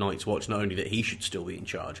convincing the Night's Watch not only that he should still be in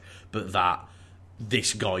charge, but that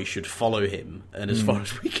this guy should follow him. And as far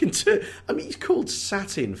as we can tell, I mean, he's called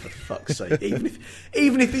Satin, for fuck's sake.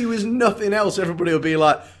 even if he was nothing else, everybody would be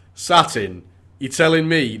like, Satin, you're telling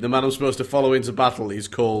me the man I'm supposed to follow into battle is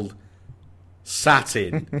called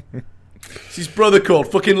Satin? It's his brother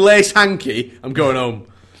called fucking Lace Hanky. I'm going home.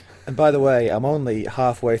 And by the way, I'm only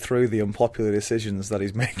halfway through the unpopular decisions that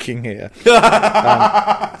he's making here.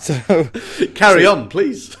 Carry on,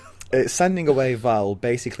 please. It's sending away Val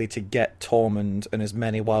basically to get Tormund and as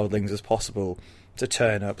many wildlings as possible to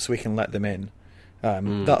turn up so we can let them in.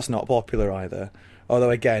 That's not popular either.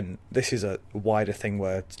 Although, again, this is a wider thing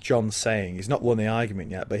where Jon's saying, he's not won the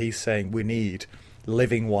argument yet, but he's saying we need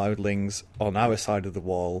living wildlings on our side of the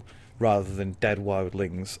wall rather than dead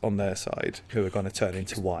wildlings on their side who are going to turn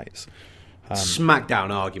into whites.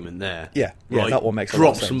 Smackdown argument there. Yeah, right? That one makes a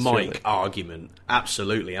lot of sense. Drops mic really. argument,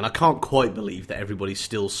 absolutely. And I can't quite believe that everybody's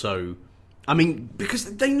still so... I mean,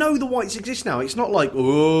 because they know the whites exist now. It's not like,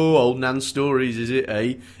 oh, old Nan's stories, is it,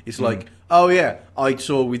 eh? It's like, oh yeah, I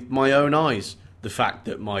saw with my own eyes the fact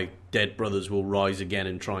that my dead brothers will rise again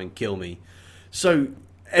and try and kill me. So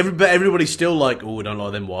everybody's still like, oh, I don't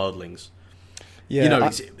like them wildlings. Yeah, you know,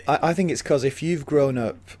 I think it's because if you've grown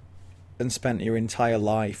up and spent your entire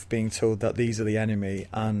life being told that these are the enemy,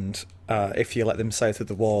 and if you let them south of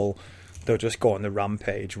the wall, they'll just go on the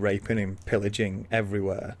rampage, raping and pillaging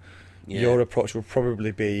everywhere. Yeah. Your approach will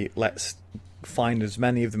probably be, let's find as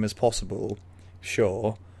many of them as possible,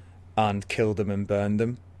 sure, and kill them and burn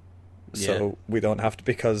them. So we don't have to,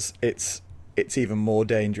 because it's even more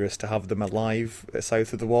dangerous to have them alive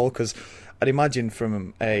south of the wall. Because I'd imagine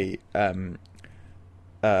from a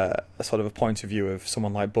sort of a point of view of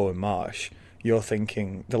someone like Bowen Marsh, you're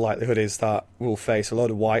thinking the likelihood is that we'll face a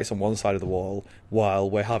load of whites on one side of the wall while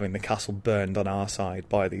we're having the castle burned on our side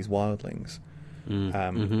by these wildlings.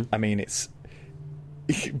 I mean, it's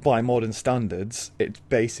by modern standards,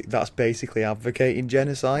 that's basically advocating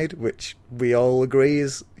genocide, which we all agree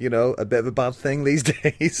is, a bit of a bad thing these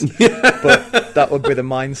days. But that would be the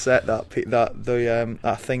mindset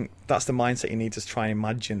I think that's the mindset you need to try and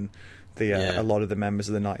imagine a lot of the members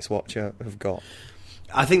of the Night's Watch have got.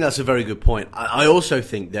 I think that's a very good point. I also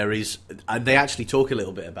think there is... They actually talk a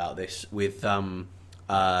little bit about this with...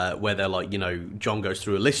 where they're like, Jon goes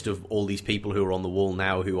through a list of all these people who are on the wall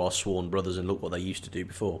now who are sworn brothers, and look what they used to do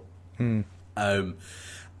before. And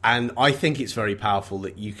I think it's very powerful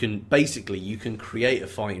that you can create a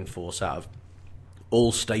fighting force out of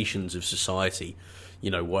all stations of society,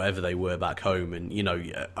 whatever they were back home, and,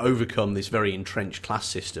 overcome this very entrenched class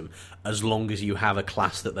system as long as you have a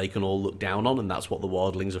class that they can all look down on, and that's what the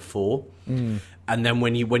wildlings are for. And then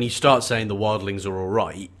when you start saying the wildlings are all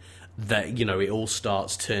right, that it all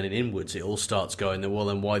starts turning inwards. It all starts going, well,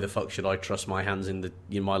 then why the fuck should I trust my hands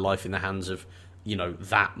my life in the hands of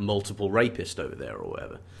that multiple rapist over there or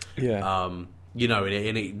whatever?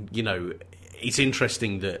 It's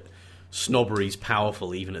interesting that snobbery's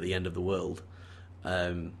powerful even at the end of the world,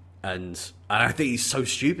 and I think it's so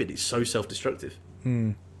stupid. It's so self-destructive.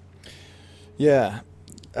 The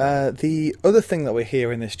other thing that we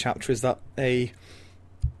hear in this chapter is that a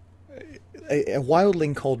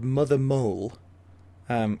wildling called Mother Mole,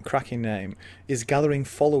 cracking name, is gathering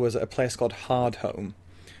followers at a place called Hardhome.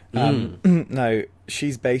 Now,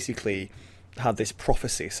 she's basically had this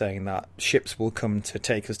prophecy saying that ships will come to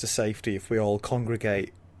take us to safety if we all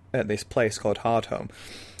congregate at this place called Hardhome.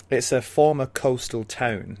 It's a former coastal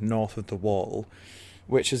town north of the Wall,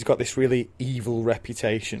 which has got this really evil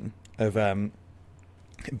reputation of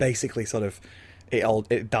basically sort of...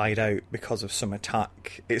 It died out because of some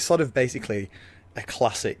attack. It's sort of basically a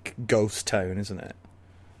classic ghost town, isn't it?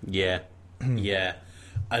 Yeah.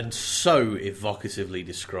 And so evocatively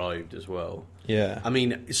described as well. Yeah. I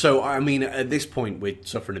mean, at this point, we're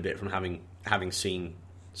suffering a bit from having seen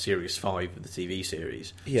Series 5 of the TV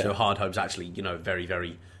series. Yeah. So Hardhome's actually, very,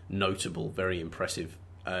 very notable, very impressive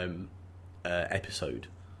episode.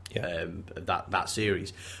 That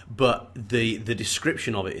series, but the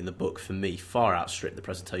description of it in the book for me far outstripped the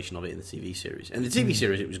presentation of it in the TV series. And the TV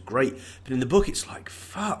series, it was great, but in the book it's like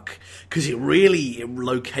fuck, because it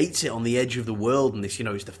locates it on the edge of the world, and this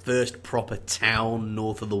it's the first proper town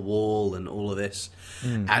north of the Wall and all of this,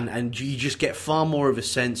 and you just get far more of a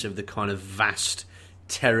sense of the kind of vast,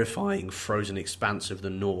 terrifying frozen expanse of the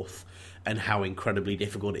North, and how incredibly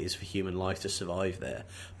difficult it is for human life to survive there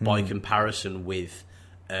by comparison with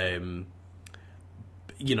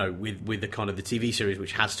with the kind of the TV series,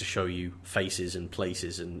 which has to show you faces and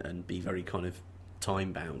places and be very kind of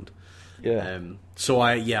time bound. Yeah.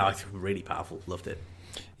 I think really powerful. Loved it.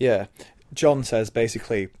 Yeah. John says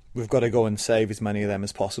basically we've got to go and save as many of them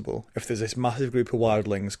as possible. If there's this massive group of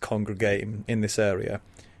wildlings congregating in this area,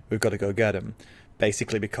 we've got to go get them.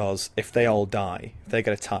 Basically because if they all die, if they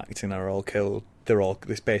get attacked and are all killed,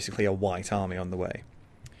 there's basically a white army on the way.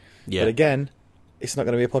 Yeah. But again, it's not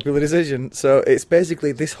going to be a popular decision. So it's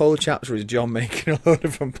basically this whole chapter is John making a load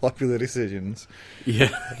of unpopular decisions.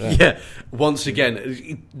 Yeah, yeah. Once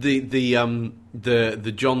again, the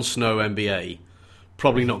Jon Snow MBA,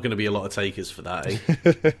 probably not going to be a lot of takers for that.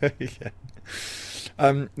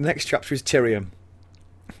 Yeah. Next chapter is Tyrion.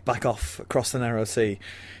 Back off across the narrow sea.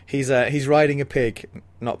 He's riding a pig,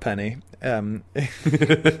 not Penny. That's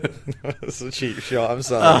a cheap shot. I'm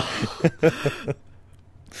sorry.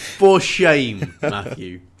 For shame,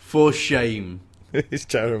 Matthew. For shame. It's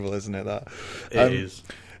terrible, isn't it? That it is.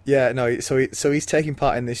 Yeah, no. So he's taking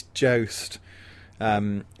part in this joust,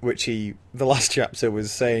 which the last chapter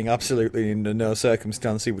was saying absolutely under no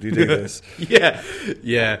circumstance would he do this. yeah.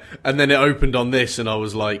 And then it opened on this, and I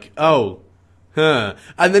was like, oh, huh.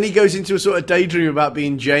 And then he goes into a sort of daydream about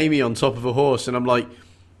being Jaime on top of a horse, and I'm like,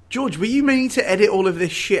 George, were you meaning to edit all of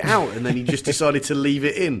this shit out and then you just decided to leave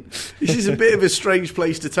it in? This is a bit of a strange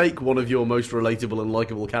place to take one of your most relatable and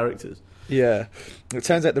likeable characters. Yeah. It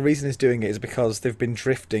turns out the reason he's doing it is because they've been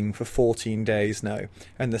drifting for 14 days now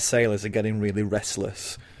and the sailors are getting really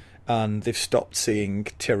restless and they've stopped seeing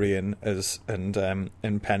Tyrion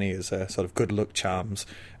and Penny as sort of good luck charms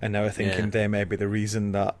and now are thinking they may be the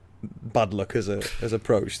reason that bad luck has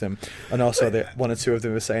approached them, and also that one or two of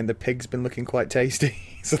them are saying the pig's been looking quite tasty,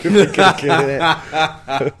 so they're thinking of killing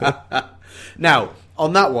it. Now,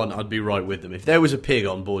 on that one, I'd be right with them. If there was a pig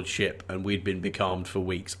on board ship and we'd been becalmed for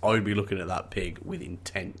weeks, I would be looking at that pig with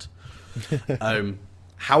intent.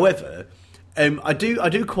 However, I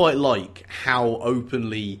do quite like how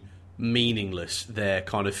openly meaningless their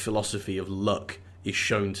kind of philosophy of luck is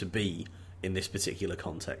shown to be in this particular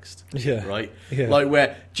context. Yeah. Right? Yeah. Like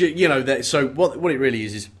where, so what it really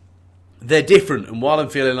is they're different, and while I'm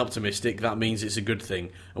feeling optimistic, that means it's a good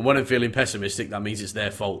thing. And when I'm feeling pessimistic, that means it's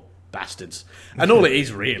their fault. Bastards. And all it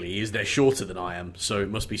is really is they're shorter than I am, so it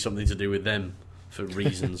must be something to do with them for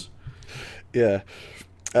reasons. Yeah.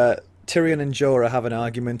 Tyrion and Jorah have an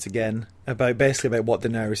argument again about what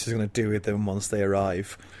Daenerys is going to do with them once they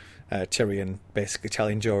arrive. Tyrion basically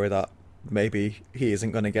telling Jorah that maybe he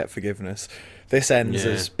isn't going to get forgiveness. This ends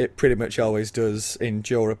as it pretty much always does, in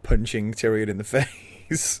Jorah punching Tyrion in the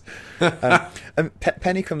face. And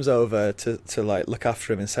Penny comes over to like look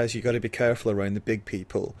after him and says, "You got to be careful around the big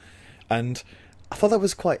people." And I thought that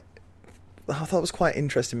was quite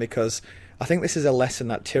interesting, because I think this is a lesson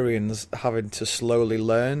that Tyrion's having to slowly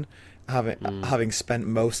learn, having spent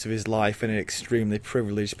most of his life in an extremely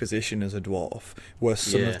privileged position as a dwarf, where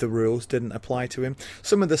some of the rules didn't apply to him.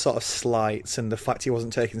 Some of the sort of slights and the fact he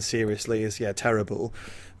wasn't taken seriously is terrible,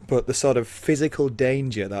 but the sort of physical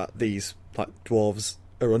danger that these like dwarves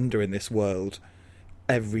are under in this world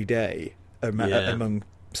every day among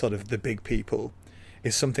sort of the big people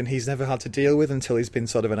is something he's never had to deal with until he's been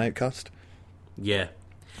sort of an outcast. Yeah,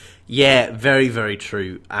 very, very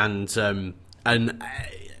true. And so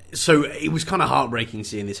it was kind of heartbreaking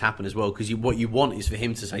seeing this happen as well, because what you want is for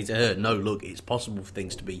him to say to her, "No, look, it's possible for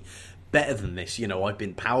things to be better than this. You know, I've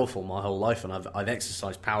been powerful my whole life, and I've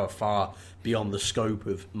exercised power far beyond the scope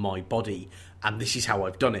of my body, and this is how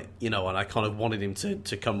I've done it." You know, and I kind of wanted him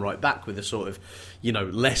to come right back with a sort of,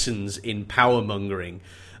 lessons in power mongering.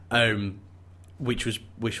 Which was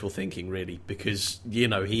wishful thinking, really, because,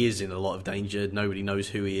 he is in a lot of danger. Nobody knows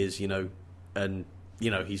who he is, and,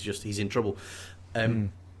 he's in trouble.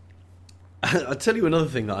 I'll tell you another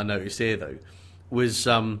thing that I noticed here, though, was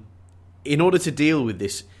in order to deal with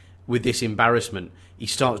this embarrassment, he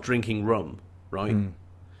starts drinking rum, right?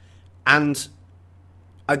 And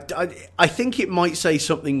I think it might say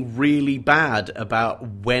something really bad about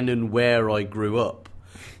when and where I grew up.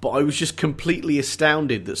 But I was just completely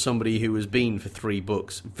astounded that somebody who has been for 3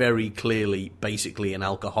 books, very clearly, basically an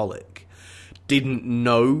alcoholic, didn't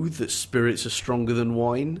know that spirits are stronger than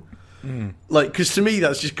wine. Like, because to me,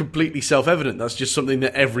 that's just completely self-evident. That's just something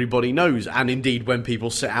that everybody knows. And indeed, when people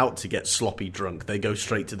set out to get sloppy drunk, they go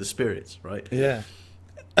straight to the spirits, right? Yeah.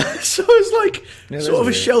 So it's like, sort of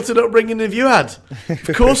a sheltered upbringing have you had?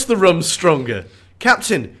 Of course the rum's stronger.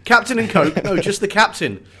 Captain and Coke. No, just the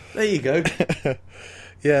captain. There you go.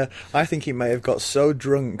 Yeah, I think he may have got so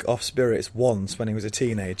drunk off spirits once when he was a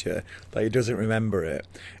teenager that he doesn't remember it.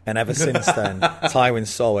 And ever since then, Tywin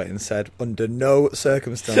saw it and said, under no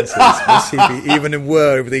circumstances must he be even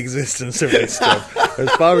aware of the existence of this stuff.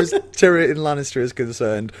 As far as Tyrion Lannister is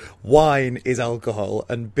concerned, wine is alcohol,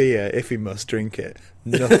 and beer, if he must drink it,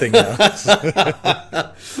 nothing else.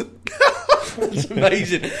 That's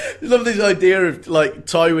amazing. I love this idea of like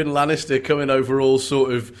Tywin Lannister coming over all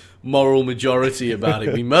sort of moral majority about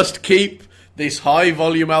it. We must keep this high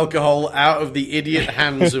volume alcohol out of the idiot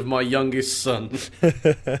hands of my youngest son.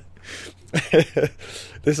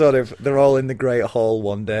 They're all in the Great Hall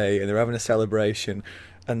one day and they're having a celebration,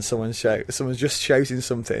 and someone's just shouting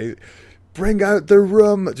something. Bring out the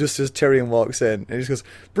rum, just as Tyrion walks in. And he just goes,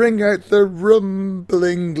 bring out the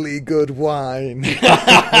rumblingly good wine.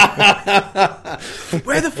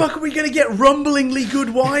 Where the fuck are we going to get rumblingly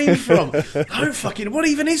good wine from? What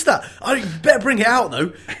even is that? I better bring it out,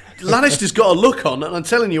 though. Lannister's got a look on, and I'm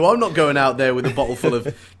telling you, I'm not going out there with a bottle full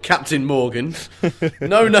of Captain Morgan.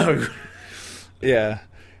 No. Yeah.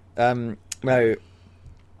 Now,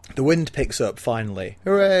 the wind picks up, finally.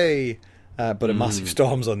 Hooray! But a massive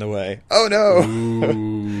storm's on the way. Oh no!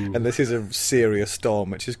 And this is a serious storm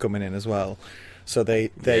which is coming in as well. So they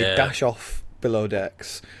dash off below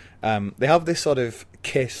decks. They have this sort of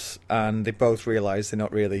kiss, and they both realise they're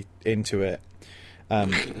not really into it.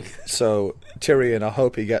 So Tyrion, I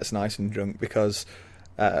hope he gets nice and drunk, because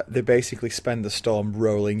they basically spend the storm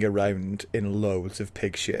rolling around in loads of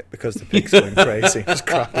pig shit because the pigs going crazy, just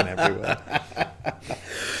crapping everywhere.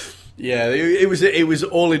 Yeah, it was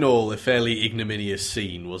all in all a fairly ignominious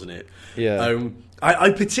scene, wasn't it? Yeah. I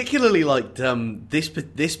particularly liked this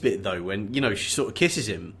bit though, when she sort of kisses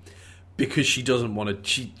him because she doesn't want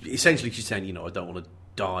to. She's saying, I don't want to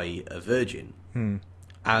die a virgin, and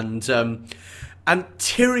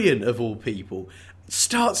Tyrion of all people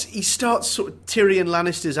starts sort of Tyrion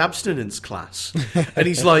Lannister's abstinence class, and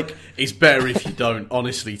he's like, it's better if you don't,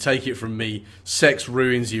 honestly, take it from me, sex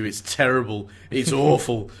ruins you, it's terrible, it's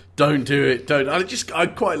awful, don't do it, don't. I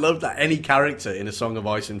quite love that, any character in A Song of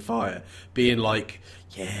Ice and Fire being like,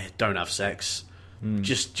 yeah, don't have sex,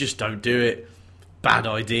 just don't do it, bad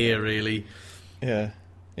idea, really. Yeah.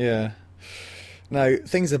 Now,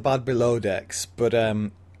 things are bad below decks, but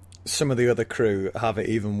some of the other crew have it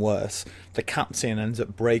even worse. The captain ends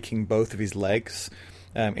up breaking both of his legs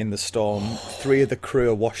in the storm. 3 of the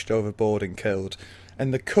crew are washed overboard and killed.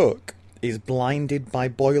 And the cook is blinded by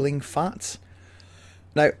boiling fat.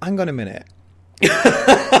 Now, hang on a minute.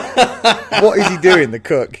 What is he doing, the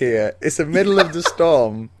cook, here? It's the middle of the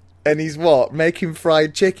storm, and he's what? Making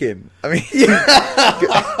fried chicken? I mean,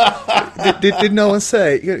 did no one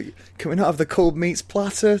say, can we not have the cold meats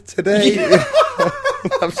platter today? Yeah.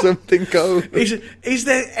 Have something cold. Is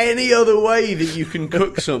there any other way that you can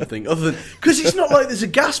cook something other than... Because it's not like there's a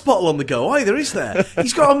gas bottle on the go either, is there?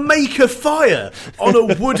 He's got to make a fire on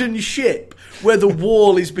a wooden ship where the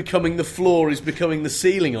wall is becoming the floor, is becoming the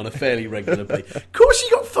ceiling on a fairly regular basis. Of course he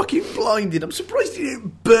got fucking blinded. I'm surprised he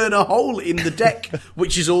didn't burn a hole in the deck,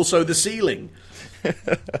 which is also the ceiling.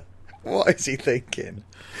 What is he thinking?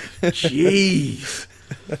 Jeez.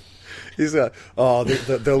 He's like,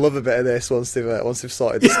 they'll love a bit of this once they've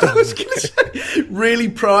sorted the stuff. I was going to say, really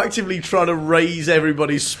proactively trying to raise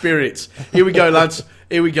everybody's spirits. Here we go, lads.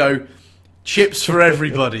 Here we go. Chips for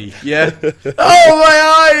everybody. Yeah. Oh,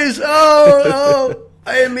 my eyes! Oh!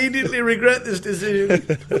 I immediately regret this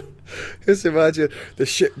decision. Just imagine the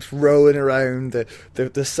ship's rolling around,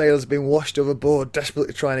 the sails being washed overboard,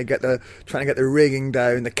 desperately trying to get the rigging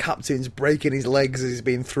down. The captain's breaking his legs as he's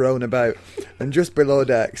being thrown about, and just below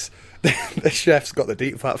decks, the chef's got the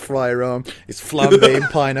deep fat fryer on. He's flambeing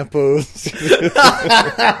pineapples.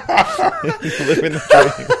 Living the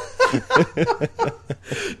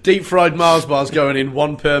dream. Deep fried Mars bars going in,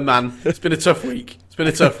 1 per man. It's been a tough week.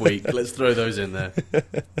 Let's throw those in there.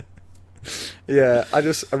 Yeah, I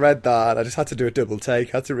read that and I just had to do a double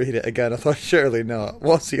take. I had to read it again. I thought, surely not.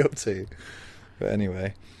 What's he up to? But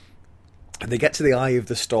anyway, they get to the eye of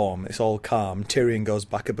the storm. It's all calm. Tyrion goes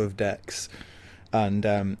back above decks, and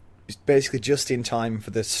it's basically just in time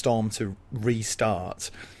for the storm to restart.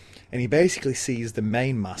 And he basically sees the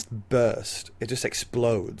mainmast burst. It just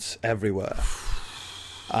explodes everywhere.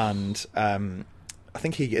 And I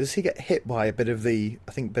think does he get hit by a bit of the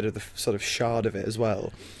sort of shard of it as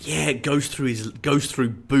well? Yeah, it goes through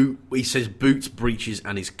boot. He says boots, breeches,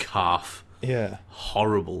 and his calf. Yeah,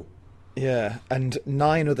 horrible. Yeah, and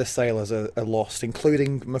 9 other sailors are lost,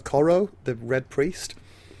 including Moqorro, the Red Priest,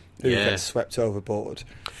 who gets swept overboard.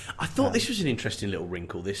 I thought this was an interesting little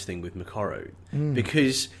wrinkle, this thing with Moqorro,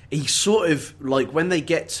 because he sort of, like, when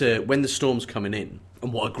the storm's coming in,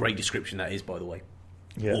 And what a great description that is, by the way.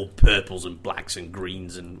 Yeah. All purples and blacks and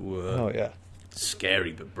greens and Oh yeah.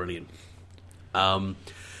 scary but brilliant. But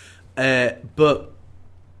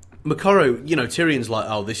Moqorro, Tyrion's like,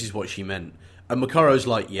 oh, this is what she meant. And Moqorro's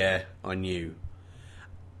like, yeah, I knew.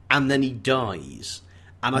 And then he dies.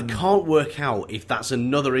 And I can't work out if that's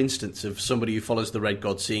another instance of somebody who follows the Red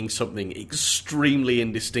God seeing something extremely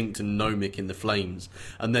indistinct and gnomic in the flames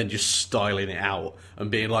and then just styling it out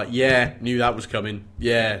and being like, yeah, knew that was coming.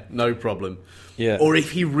 Yeah, no problem. Yeah. Or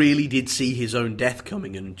if he really did see his own death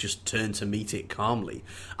coming and just turned to meet it calmly.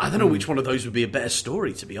 I don't know which one of those would be a better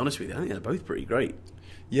story, to be honest with you. I think they're both pretty great.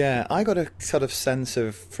 Yeah, I got a sort of sense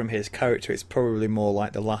of, from his character, it's probably more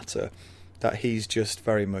like the latter, that he's just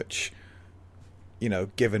very much,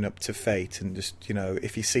 given up to fate and just,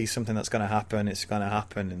 if he sees something that's going to happen, it's going to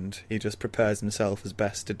happen, and he just prepares himself as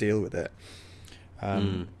best to deal with it.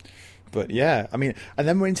 But yeah, I mean, and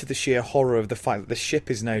then we're into the sheer horror of the fact that the ship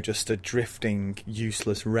is now just a drifting,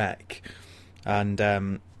 useless wreck, and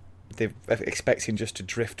they're expecting just to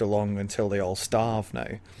drift along until they all starve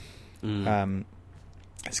now.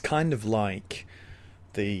 It's kind of like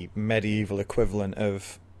the medieval equivalent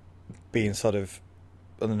of being sort of,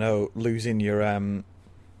 I don't know, losing your...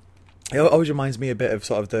 It always reminds me a bit of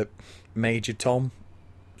sort of the Major Tom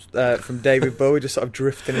from David Bowie, just sort of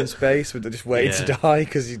drifting in space, with just waiting to die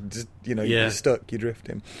because you just, you're stuck, you're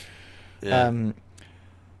drifting. Yeah.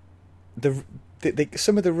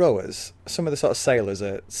 Some of the rowers, some of the sort of sailors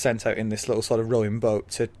are sent out in this little sort of rowing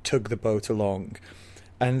boat to tug the boat along,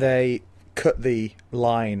 and they cut the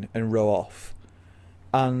line and row off.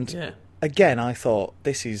 And again, I thought,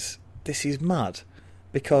 this is mad,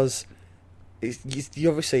 because you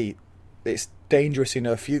obviously, it's dangerous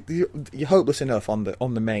enough. You're hopeless enough on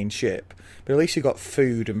the main ship, but at least you've got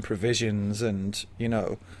food and provisions, and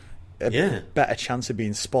a better chance of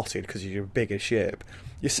being spotted because you're a bigger ship.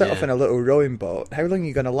 You set off in a little rowing boat. How long are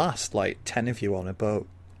you going to last? Like 10 of you on a boat?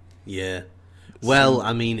 Yeah. Well,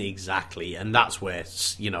 I mean, exactly, and that's where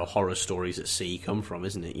horror stories at sea come from,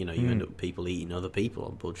 isn't it? You end up with people eating other people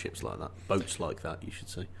on board ships like that, boats like that, you should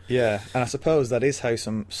say. Yeah, and I suppose that is how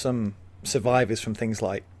some survivors from things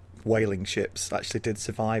like whaling ships actually did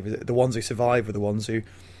survive. The ones who survived were the ones who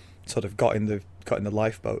sort of got in the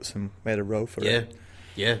lifeboats and made a row for it.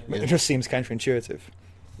 Yeah. It just seems counterintuitive.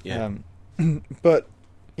 Yeah. But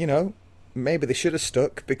maybe they should have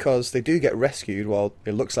stuck, because they do get rescued. Well,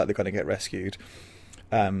 it looks like they're going to get rescued,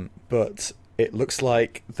 but it looks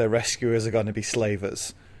like the rescuers are going to be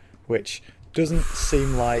slavers, which doesn't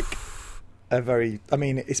seem like a very... I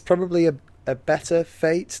mean, it's probably a better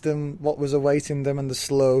fate than what was awaiting them and the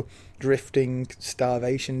slow, drifting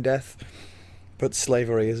starvation death, but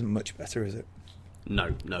slavery isn't much better, is it?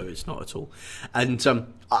 No, it's not at all. And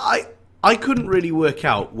I couldn't really work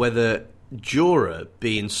out whether Jorah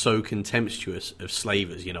being so contemptuous of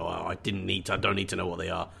slavers, I don't need to know what they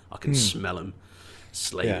are. I can smell them,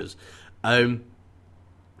 slavers. Yeah.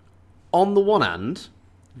 On the one hand,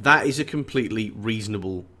 that is a completely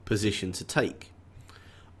reasonable position to take.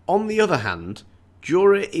 On the other hand,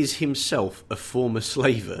 Jorah is himself a former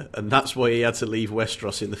slaver, and that's why he had to leave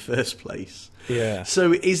Westeros in the first place. Yeah.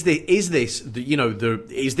 So is this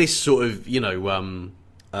sort of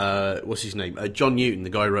what's his name? John Newton, the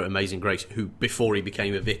guy who wrote Amazing Grace, who before he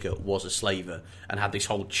became a vicar was a slaver and had this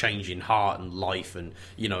whole change in heart and life, and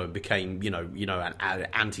became an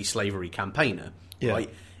anti-slavery campaigner. Yeah. Right?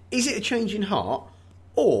 Is it a change in heart,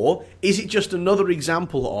 or is it just another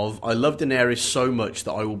example of I love Daenerys so much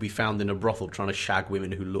that I will be found in a brothel trying to shag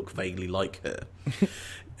women who look vaguely like her?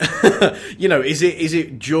 Is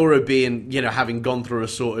it Jorah being having gone through a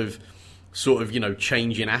sort of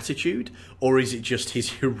change in attitude, or is it just his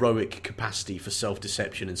heroic capacity for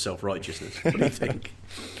self-deception and self-righteousness? What do you think?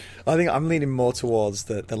 I think I'm leaning more towards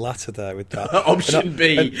the latter there with that. Option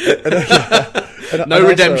B. No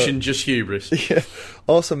redemption, just hubris. Yeah.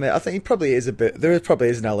 Also, mate, I think he probably is there probably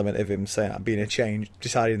is an element of him saying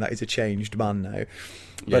deciding that he's a changed man now.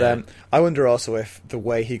 But I wonder also if the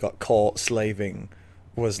way he got caught slaving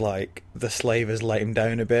was like the slavers let him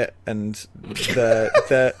down a bit, and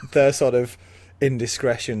their sort of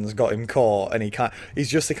indiscretions got him caught, and he's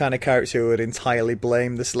just the kind of character who would entirely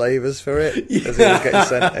blame the slavers for it as he was getting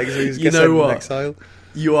sent in exile.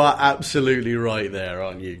 You are absolutely right there,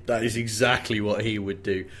 aren't you? That is exactly what he would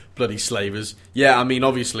do. Bloody slavers. Yeah, I mean,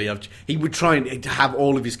 obviously, he would try and have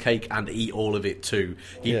all of his cake and eat all of it too.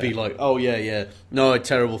 He'd be like, oh, yeah, no, a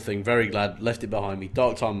terrible thing, very glad, left it behind me,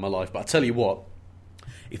 dark time in my life. But I tell you what,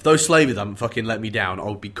 if those slavers hadn't fucking let me down, I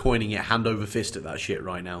would be coining it hand over fist at that shit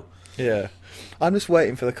right now. Yeah. I'm just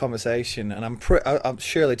waiting for the conversation, and I'm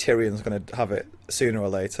surely Tyrion's going to have it sooner or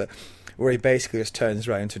later. where he basically just turns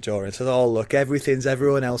around to Jorah and says, "Oh, look, everything's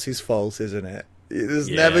everyone else's fault, isn't it? It's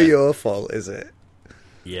never your fault, is it?"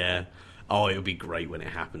 Yeah. Oh, it'll be great when it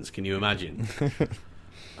happens. Can you imagine?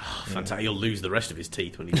 Oh, fantastic. He'll lose the rest of his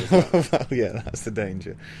teeth when he does that. Well, yeah, that's the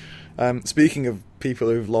danger. Speaking of people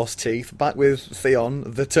who've lost teeth, back with Theon,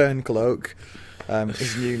 the Turncloak,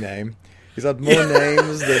 his new name. He's had more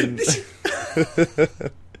names than...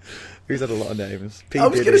 He's had a lot of names. I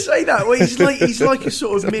was going to say that. Well, he's like a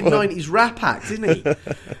sort of mid-90s rap act, isn't he?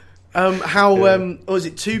 Was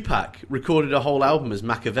it Tupac recorded a whole album as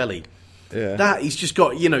Machiavelli? Yeah. That he's just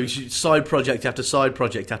got, side project after side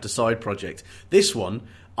project after side project. This one,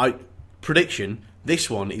 this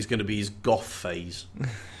one is going to be his goth phase.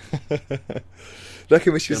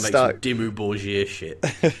 Reckon we should start some Dimmu Borgir shit.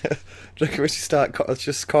 Reckon we should start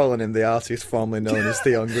just calling him the artist formerly known as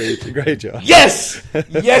Theon Greyjoy.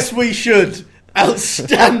 Yes, we should.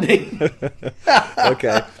 Outstanding.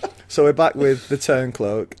 Okay, so we're back with the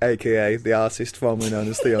Turncloak, aka the artist formerly known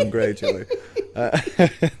as Theon Greyjoy.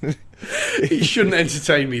 It shouldn't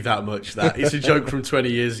entertain me that much. That it's a joke from 20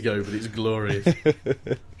 years ago, but it's glorious.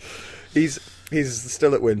 He's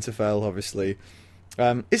still at Winterfell, obviously.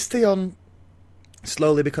 Is Theon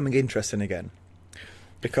slowly becoming interesting again?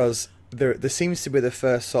 Because there seems to be the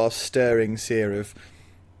first sort of stirrings here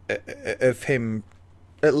of him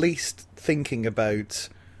at least thinking about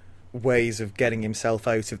ways of getting himself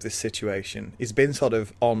out of this situation. He's been sort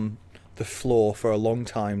of on the floor for a long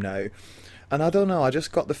time now. And I don't know, I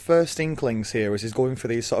just got the first inklings here as he's going for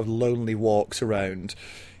these sort of lonely walks around.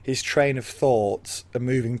 His train of thoughts are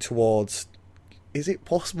moving towards, is it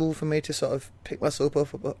possible for me to sort of pick myself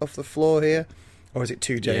up off the floor here? Or is it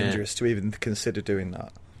too dangerous to even consider doing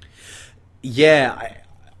that? Yeah,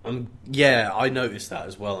 I noticed that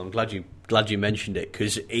as well. I'm glad you mentioned it,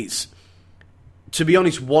 because it's, to be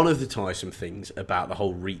honest, one of the tiresome things about the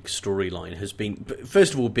whole Reek storyline has been,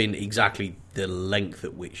 first of all, been exactly the length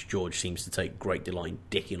at which George seems to take great delight in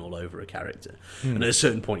dicking all over a character. And at a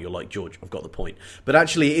certain point, you're like, George, I've got the point. But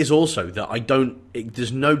actually, it is also that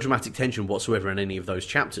there's no dramatic tension whatsoever in any of those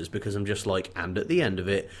chapters, because I'm just like, and at the end of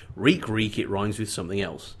it, Reek, it rhymes with something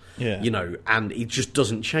else. Yeah. And it just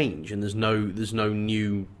doesn't change, and there's no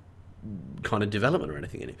new kind of development or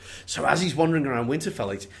anything in it. So as he's wandering around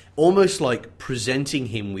Winterfell, it's almost like presenting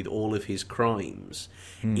him with all of his crimes.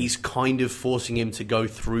 He's kind of forcing him to go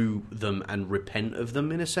through them and repent of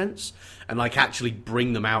them, in a sense, and like actually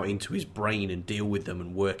bring them out into his brain and deal with them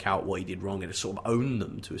and work out what he did wrong and to sort of own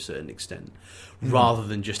them to a certain extent, rather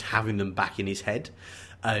than just having them back in his head.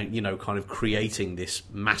 Kind of creating this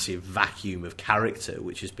massive vacuum of character,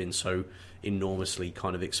 which has been so enormously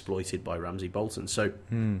kind of exploited by Ramsay Bolton. So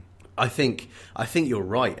I think you're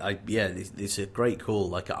right. It's a great call.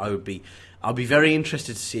 Like I'll be very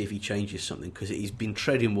interested to see if he changes something, because he's been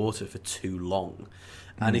treading water for too long.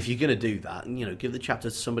 And if you're going to do that, give the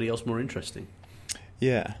chapter to somebody else more interesting.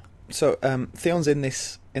 Yeah. So Theon's in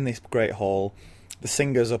this great hall. The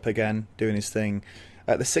singer's up again doing his thing.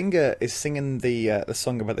 The singer is singing the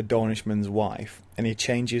song about the Dornishman's wife, and he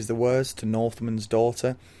changes the words to Northman's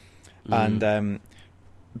daughter, and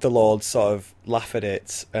the lords sort of laugh at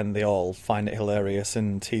it, and they all find it hilarious,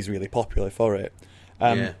 and he's really popular for it.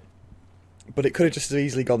 But it could have just as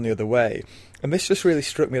easily gone the other way. And this just really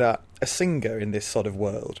struck me that a singer in this sort of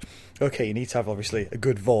world, okay, you need to have obviously a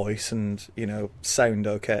good voice and, sound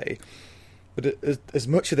okay. But as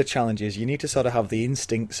much of the challenge is, you need to sort of have the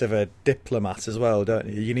instincts of a diplomat as well, don't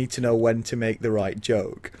you? You need to know when to make the right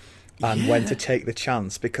joke and when to take the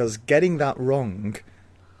chance, because getting that wrong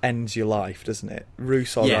ends your life, doesn't it?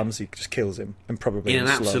 Roose or Ramsay just kills him, and probably in an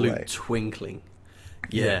a slow absolute way. twinkling.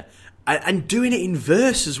 Yeah. And doing it in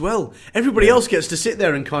verse as well. Everybody else gets to sit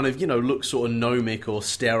there and kind of, look sort of gnomic or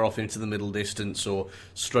stare off into the middle distance or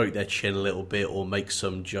stroke their chin a little bit or make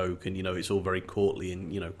some joke, and, it's all very courtly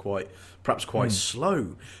and, perhaps quite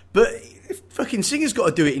slow. But fucking Singer's got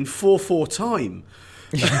to do it in 4/4 time.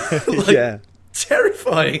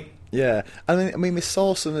 Terrifying. Yeah. I mean, we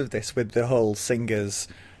saw some of this with the whole Singer's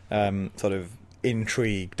sort of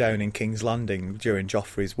intrigue down in King's Landing during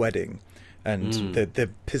Joffrey's wedding. And the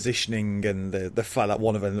positioning and the fact that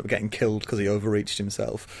one of them ended up getting killed because he overreached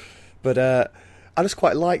himself. But I just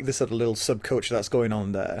quite like the sort of little subculture that's going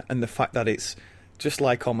on there, and the fact that it's just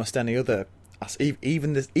like almost any other.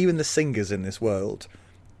 Even the singers in this world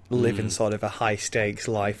live in sort of a high stakes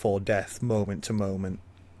life or death, moment to moment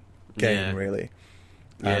game, really.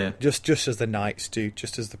 Just as the knights do,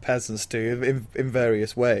 just as the peasants do, in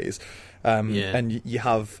various ways. And you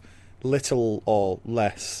have little or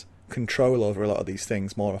less control over a lot of these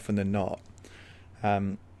things more often than not,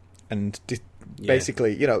 and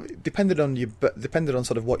basically, depending on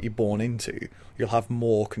sort of what you're born into, you'll have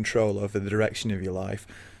more control over the direction of your life.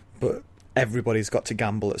 But everybody's got to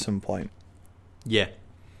gamble at some point. Yeah,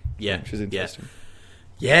 which is interesting.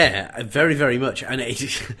 Yeah, very, very much. And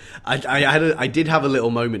I did have a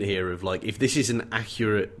little moment here of like, if this is an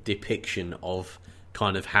accurate depiction of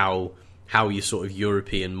kind of how your sort of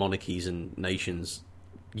European monarchies and nations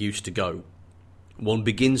used to go, one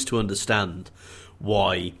begins to understand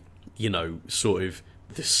why, sort of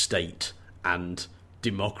the state and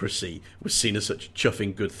democracy was seen as such a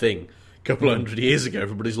chuffing good thing a couple of 100 years ago.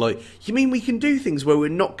 Everybody's like, you mean we can do things where we're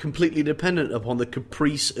not completely dependent upon the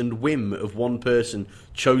caprice and whim of one person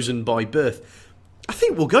chosen by birth? I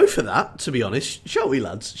think we'll go for that, to be honest. Shall we,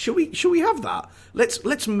 lads? Shall we have that?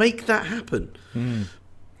 Let's make that happen. Yeah.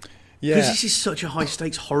 Because this is such a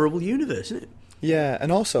high-stakes, horrible universe, isn't it? Yeah,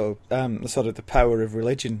 and also sort of the power of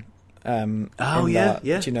religion. Yeah.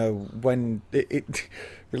 When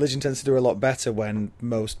religion tends to do a lot better when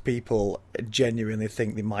most people genuinely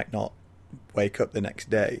think they might not wake up the next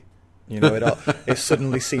day. It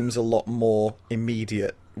suddenly seems a lot more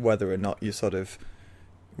immediate whether or not you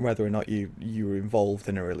were involved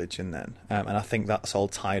in a religion then, and I think that's all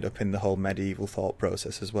tied up in the whole medieval thought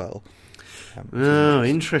process as well.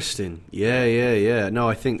 Interesting. Yeah. No,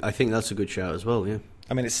 I think that's a good shout as well. Yeah.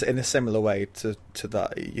 I mean, it's in a similar way to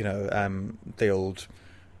that. The old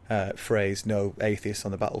phrase "no atheists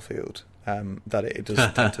on the battlefield." That it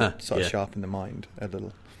does tend to sort of sharpen the mind a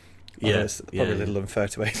little. It's probably a little unfair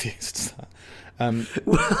to atheists.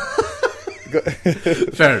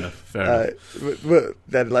 Fair enough. But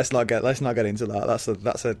then let's not get into that.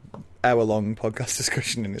 That's a hour-long podcast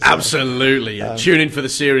discussion in itself. Absolutely. Yeah. Tune in for the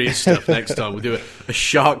serious stuff next time. We'll do a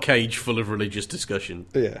shark cage full of religious discussion.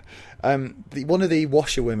 Yeah. One of the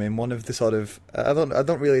washerwomen, one of the sort of I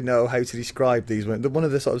don't really know how to describe these women. One of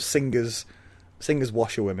the sort of singers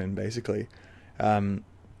washerwomen, basically,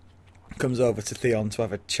 comes over to Theon to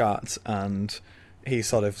have a chat, and he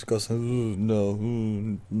sort of goes,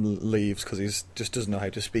 leaves because he just doesn't know how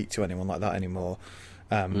to speak to anyone like that anymore.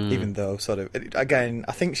 Even though, sort of, again,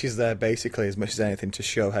 I think she's there basically as much as anything to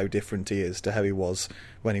show how different he is to how he was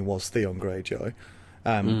when he was Theon Greyjoy.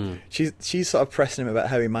 She's sort of pressing him about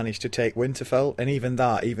how he managed to take Winterfell, and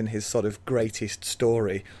even his sort of greatest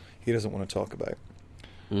story, he doesn't want to talk about.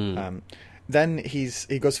 Then he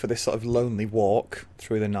goes for this sort of lonely walk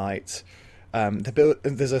through the night.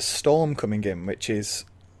 There's a storm coming in, which he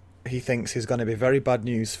thinks is going to be very bad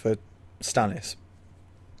news for Stannis,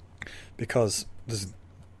 because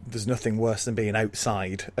there's nothing worse than being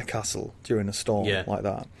outside a castle during a storm like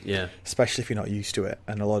that. Yeah. Especially if you're not used to it,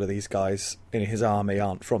 and a lot of these guys in his army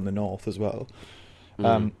aren't from the north as well.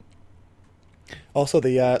 Also,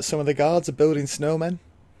 some of the guards are building snowmen.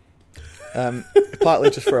 Partly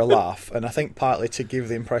just for a laugh, and I think partly to give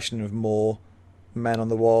the impression of more men on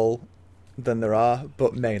the wall than there are,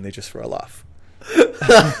 but mainly just for a laugh.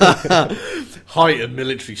 Height of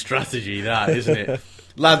military strategy, that, isn't it?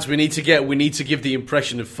 Lads, we need to give the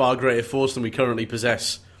impression of far greater force than we currently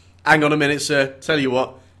possess. Hang on a minute, sir. Tell you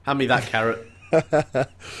what, hand me that carrot.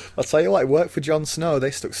 I'll tell you what, it worked for Jon Snow.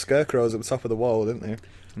 They stuck scarecrows at the top of the wall, didn't they?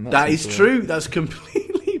 That is true. That's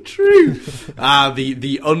completely true.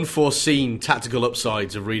 The unforeseen tactical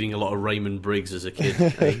upsides of reading a lot of Raymond Briggs as a kid.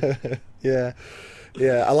 Eh? Yeah.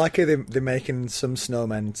 I like how they're making some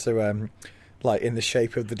snowmen to like in the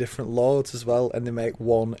shape of the different lords as well, and they make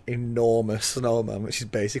one enormous snowman, which is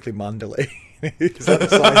basically Manderley. He's like the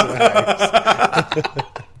size of a house.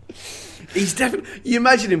 He's definitely. You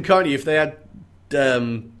imagine him, can't you? If they had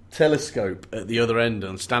telescope at the other end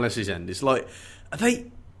on Stannis' end, it's like, have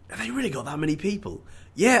they really got that many people?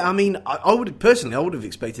 Yeah, I mean, I would have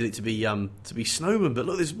expected it to be snowman, but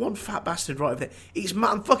look, there's one fat bastard right over there. It's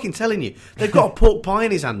Matt. I'm fucking telling you, they've got a pork pie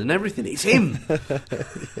in his hand and everything. It's him.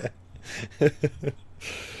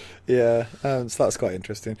 Yeah, so that's quite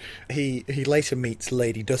interesting. He later meets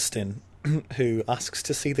Lady Dustin, who asks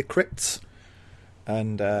to see the crypts,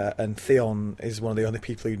 and Theon is one of the only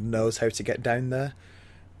people who knows how to get down there.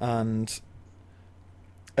 And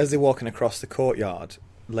as they're walking across the courtyard,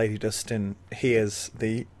 Lady Dustin hears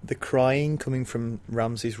the crying coming from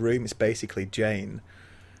Ramsay's room. It's basically Jane,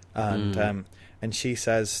 and she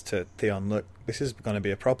says to Theon, "Look, this is going to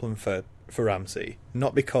be a problem for Ramsay,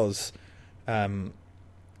 not because."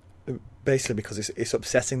 Basically because it's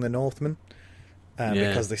upsetting the Northmen,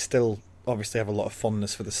 because they still obviously have a lot of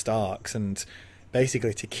fondness for the Starks, and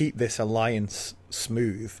basically to keep this alliance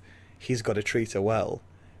smooth, he's got to treat her well,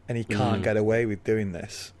 and he can't get away with doing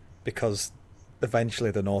this because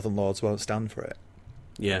eventually the Northern Lords won't stand for it.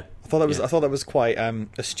 Yeah, I thought that was quite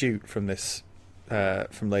astute from this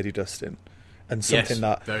from Lady Dustin. and something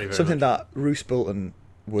Yes, very, very something much. that Roose Bolton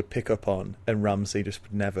would pick up on, and Ramsay just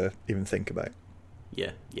would never even think about.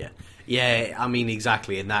 Yeah, I mean,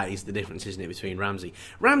 exactly, and that is the difference, isn't it, between Ramsay?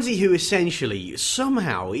 Ramsay, who essentially,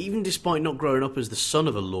 somehow, even despite not growing up as the son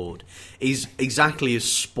of a lord, is exactly as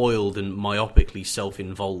spoiled and myopically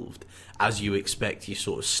self-involved as you expect your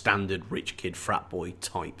sort of standard rich kid frat boy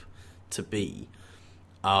type to be.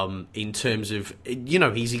 In terms of,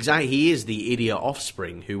 he is the idiot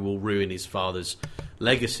offspring who will ruin his father's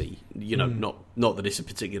legacy. Not that it's a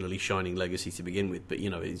particularly shining legacy to begin with, but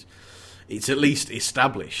it's at least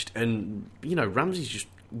established. And Ramsay just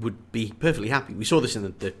would be perfectly happy. We saw this in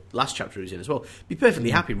the last chapter he was in as well. Be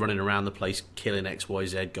perfectly happy running around the place, killing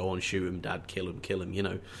XYZ, go on, shoot him, dad, kill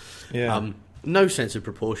him. Yeah. No sense of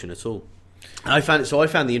proportion at all. I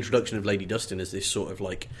found the introduction of Lady Dustin as this sort of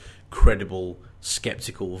like credible,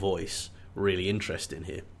 skeptical voice really interesting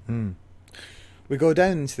here. We go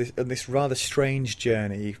down into this rather strange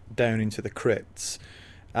journey down into the crypts,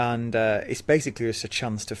 and it's basically just a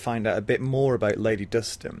chance to find out a bit more about Lady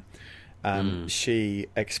Dustin. She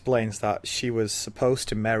explains that she was supposed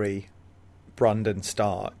to marry Brandon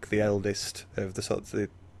Stark, the eldest of the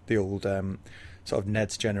old sort of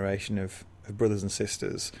Ned's generation of brothers and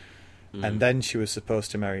sisters. And then she was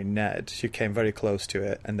supposed to marry Ned. She came very close to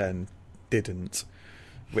it, and then didn't,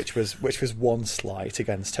 which was one slight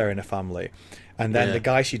against her in a family. And then the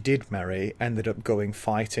guy she did marry ended up going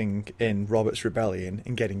fighting in Robert's Rebellion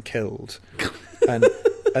and getting killed. and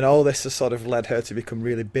all this has sort of led her to become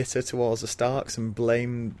really bitter towards the Starks and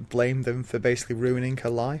blame them for basically ruining her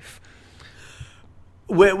life.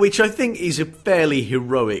 Which I think is a fairly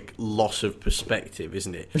heroic loss of perspective,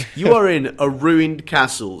 isn't it? You are in a ruined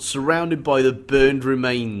castle, surrounded by the burned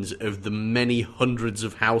remains of the many hundreds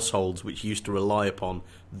of households which used to rely upon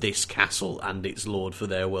this castle and its lord for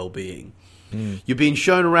their well-being. You're being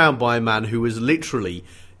shown around by a man who was literally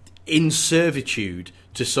in servitude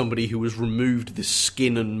to somebody who has removed the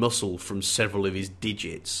skin and muscle from several of his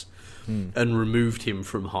digits and removed him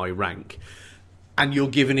from high rank. And you're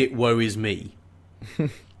giving it woe is me.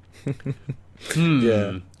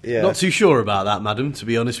 Yeah. Not too sure about that, madam, to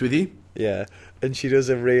be honest with you. Yeah, and she does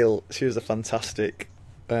a fantastic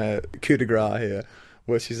coup de grace here,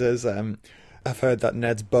 where she says, I've heard that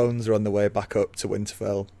Ned's bones are on the way back up to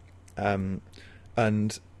Winterfell,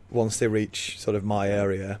 and once they reach sort of my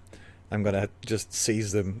area, I'm going to just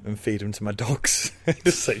seize them and feed them to my dogs.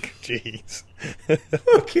 Just like, jeez.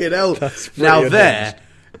 Fucking hell. Now there,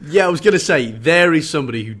 I was going to say, there is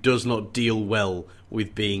somebody who does not deal well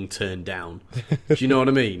with being turned down. Do you know what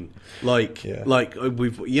I mean? Like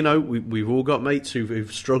we've all got mates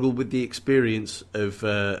who've struggled with the experience of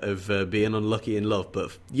being unlucky in love,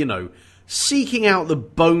 but seeking out the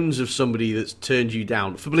bones of somebody that's turned you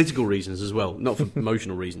down for political reasons as well, not for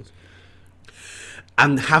emotional reasons,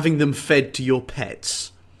 and having them fed to your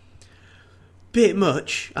pets. Bit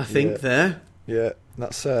much, I think. There. Yeah,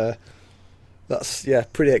 that's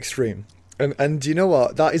pretty extreme. And do you know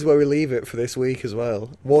what? That is where we leave it for this week as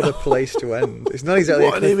well. What a place to end. It's not exactly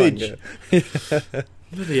what a an image. cliffhanger.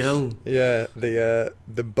 Bloody hell. Yeah,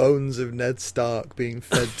 the bones of Ned Stark being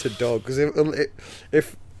fed to dogs.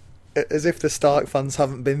 As if the Stark fans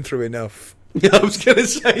haven't been through enough. I was going to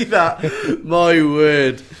say that. My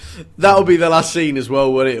word. That'll be the last scene as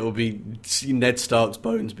well, won't it? It'll be Ned Stark's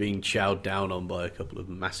bones being chowed down on by a couple of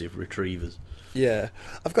massive retrievers. Yeah.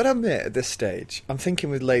 I've got to admit, at this stage, I'm thinking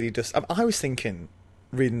with Lady Dustin... I was thinking,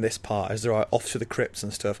 reading this part, as they're off to the crypts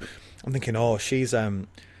and stuff, I'm thinking, she's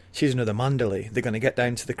another Manderley. They're going to get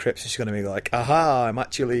down to the crypts and she's going to be like, aha, I'm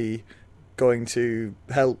actually going to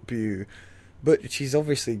help you. But she's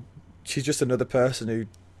just another person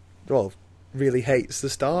who, really hates the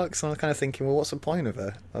Starks. And I'm kind of thinking, well, what's the point of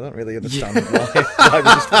her? I don't really understand why we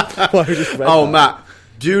just read that. Matt,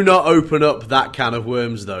 do not open up that can of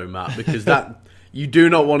worms, though, Matt, because you do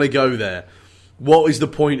not want to go there. What is the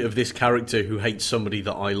point of this character who hates somebody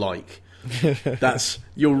that I like?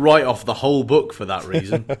 You'll write off the whole book for that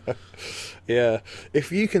reason. Yeah.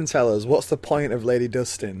 If you can tell us what's the point of Lady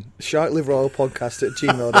Dustin,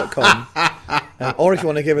 sharkliveroilpodcast@gmail.com. Or if you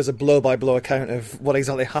want to give us a blow-by-blow account of what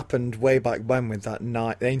exactly happened way back when with that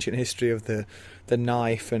the ancient history of the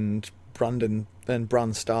knife and Bran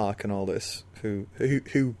Stark and all this, who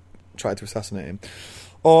tried to assassinate him.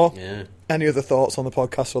 Or any other thoughts on the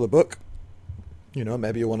podcast or the book.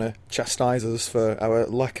 Maybe you want to chastise us for our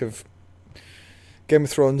lack of Game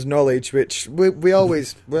of Thrones knowledge, which we're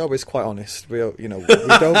always quite honest. We don't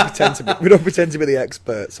pretend to be the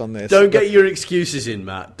experts on this. Don't get your excuses in,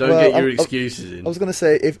 Matt. Get your excuses in. I was going to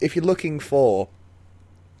say, if you're looking for,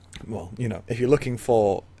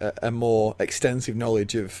 a more extensive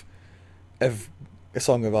knowledge of of A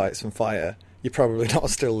Song of Ice and Fire, you're probably not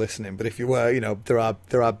still listening. But if you were, there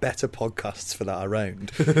are better podcasts for that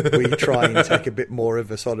around. We try and take a bit more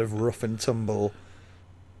of a sort of rough and tumble,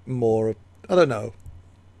 more, I don't know,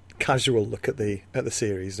 casual look at the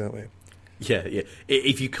series, don't we? Yeah.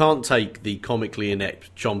 If you can't take the comically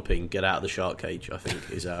inept chomping, get out of the shark cage, I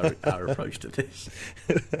think is our approach to this.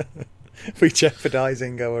 We're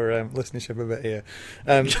jeopardising our listenership a bit here.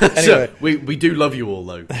 Anyway, so, we do love you all,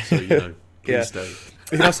 though, so please stay.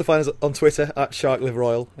 You can also find us on Twitter at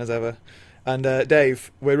SharkLiveRoyal, as ever. And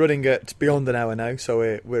Dave, we're running at beyond an hour now,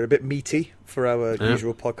 so we're a bit meaty for our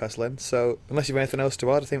usual podcast length. So unless you've anything else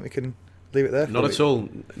to add, I think we can leave it there. Not at all.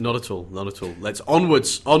 Let's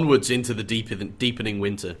onwards into the deepening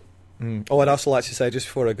winter. Oh, I'd also like to say, just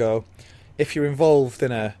before I go, if you're involved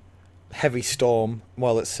in a heavy storm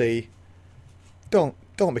while at sea, don't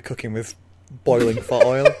be cooking with boiling fat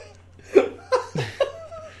oil.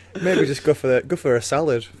 Maybe just go for a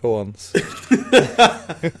salad for once.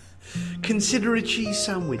 Consider a cheese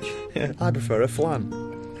sandwich. Yeah, I prefer a flan.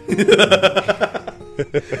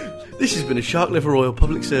 This has been a Shark Liver Oil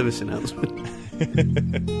public service announcement.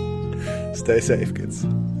 Stay safe, kids.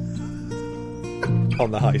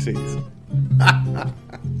 On the high seas.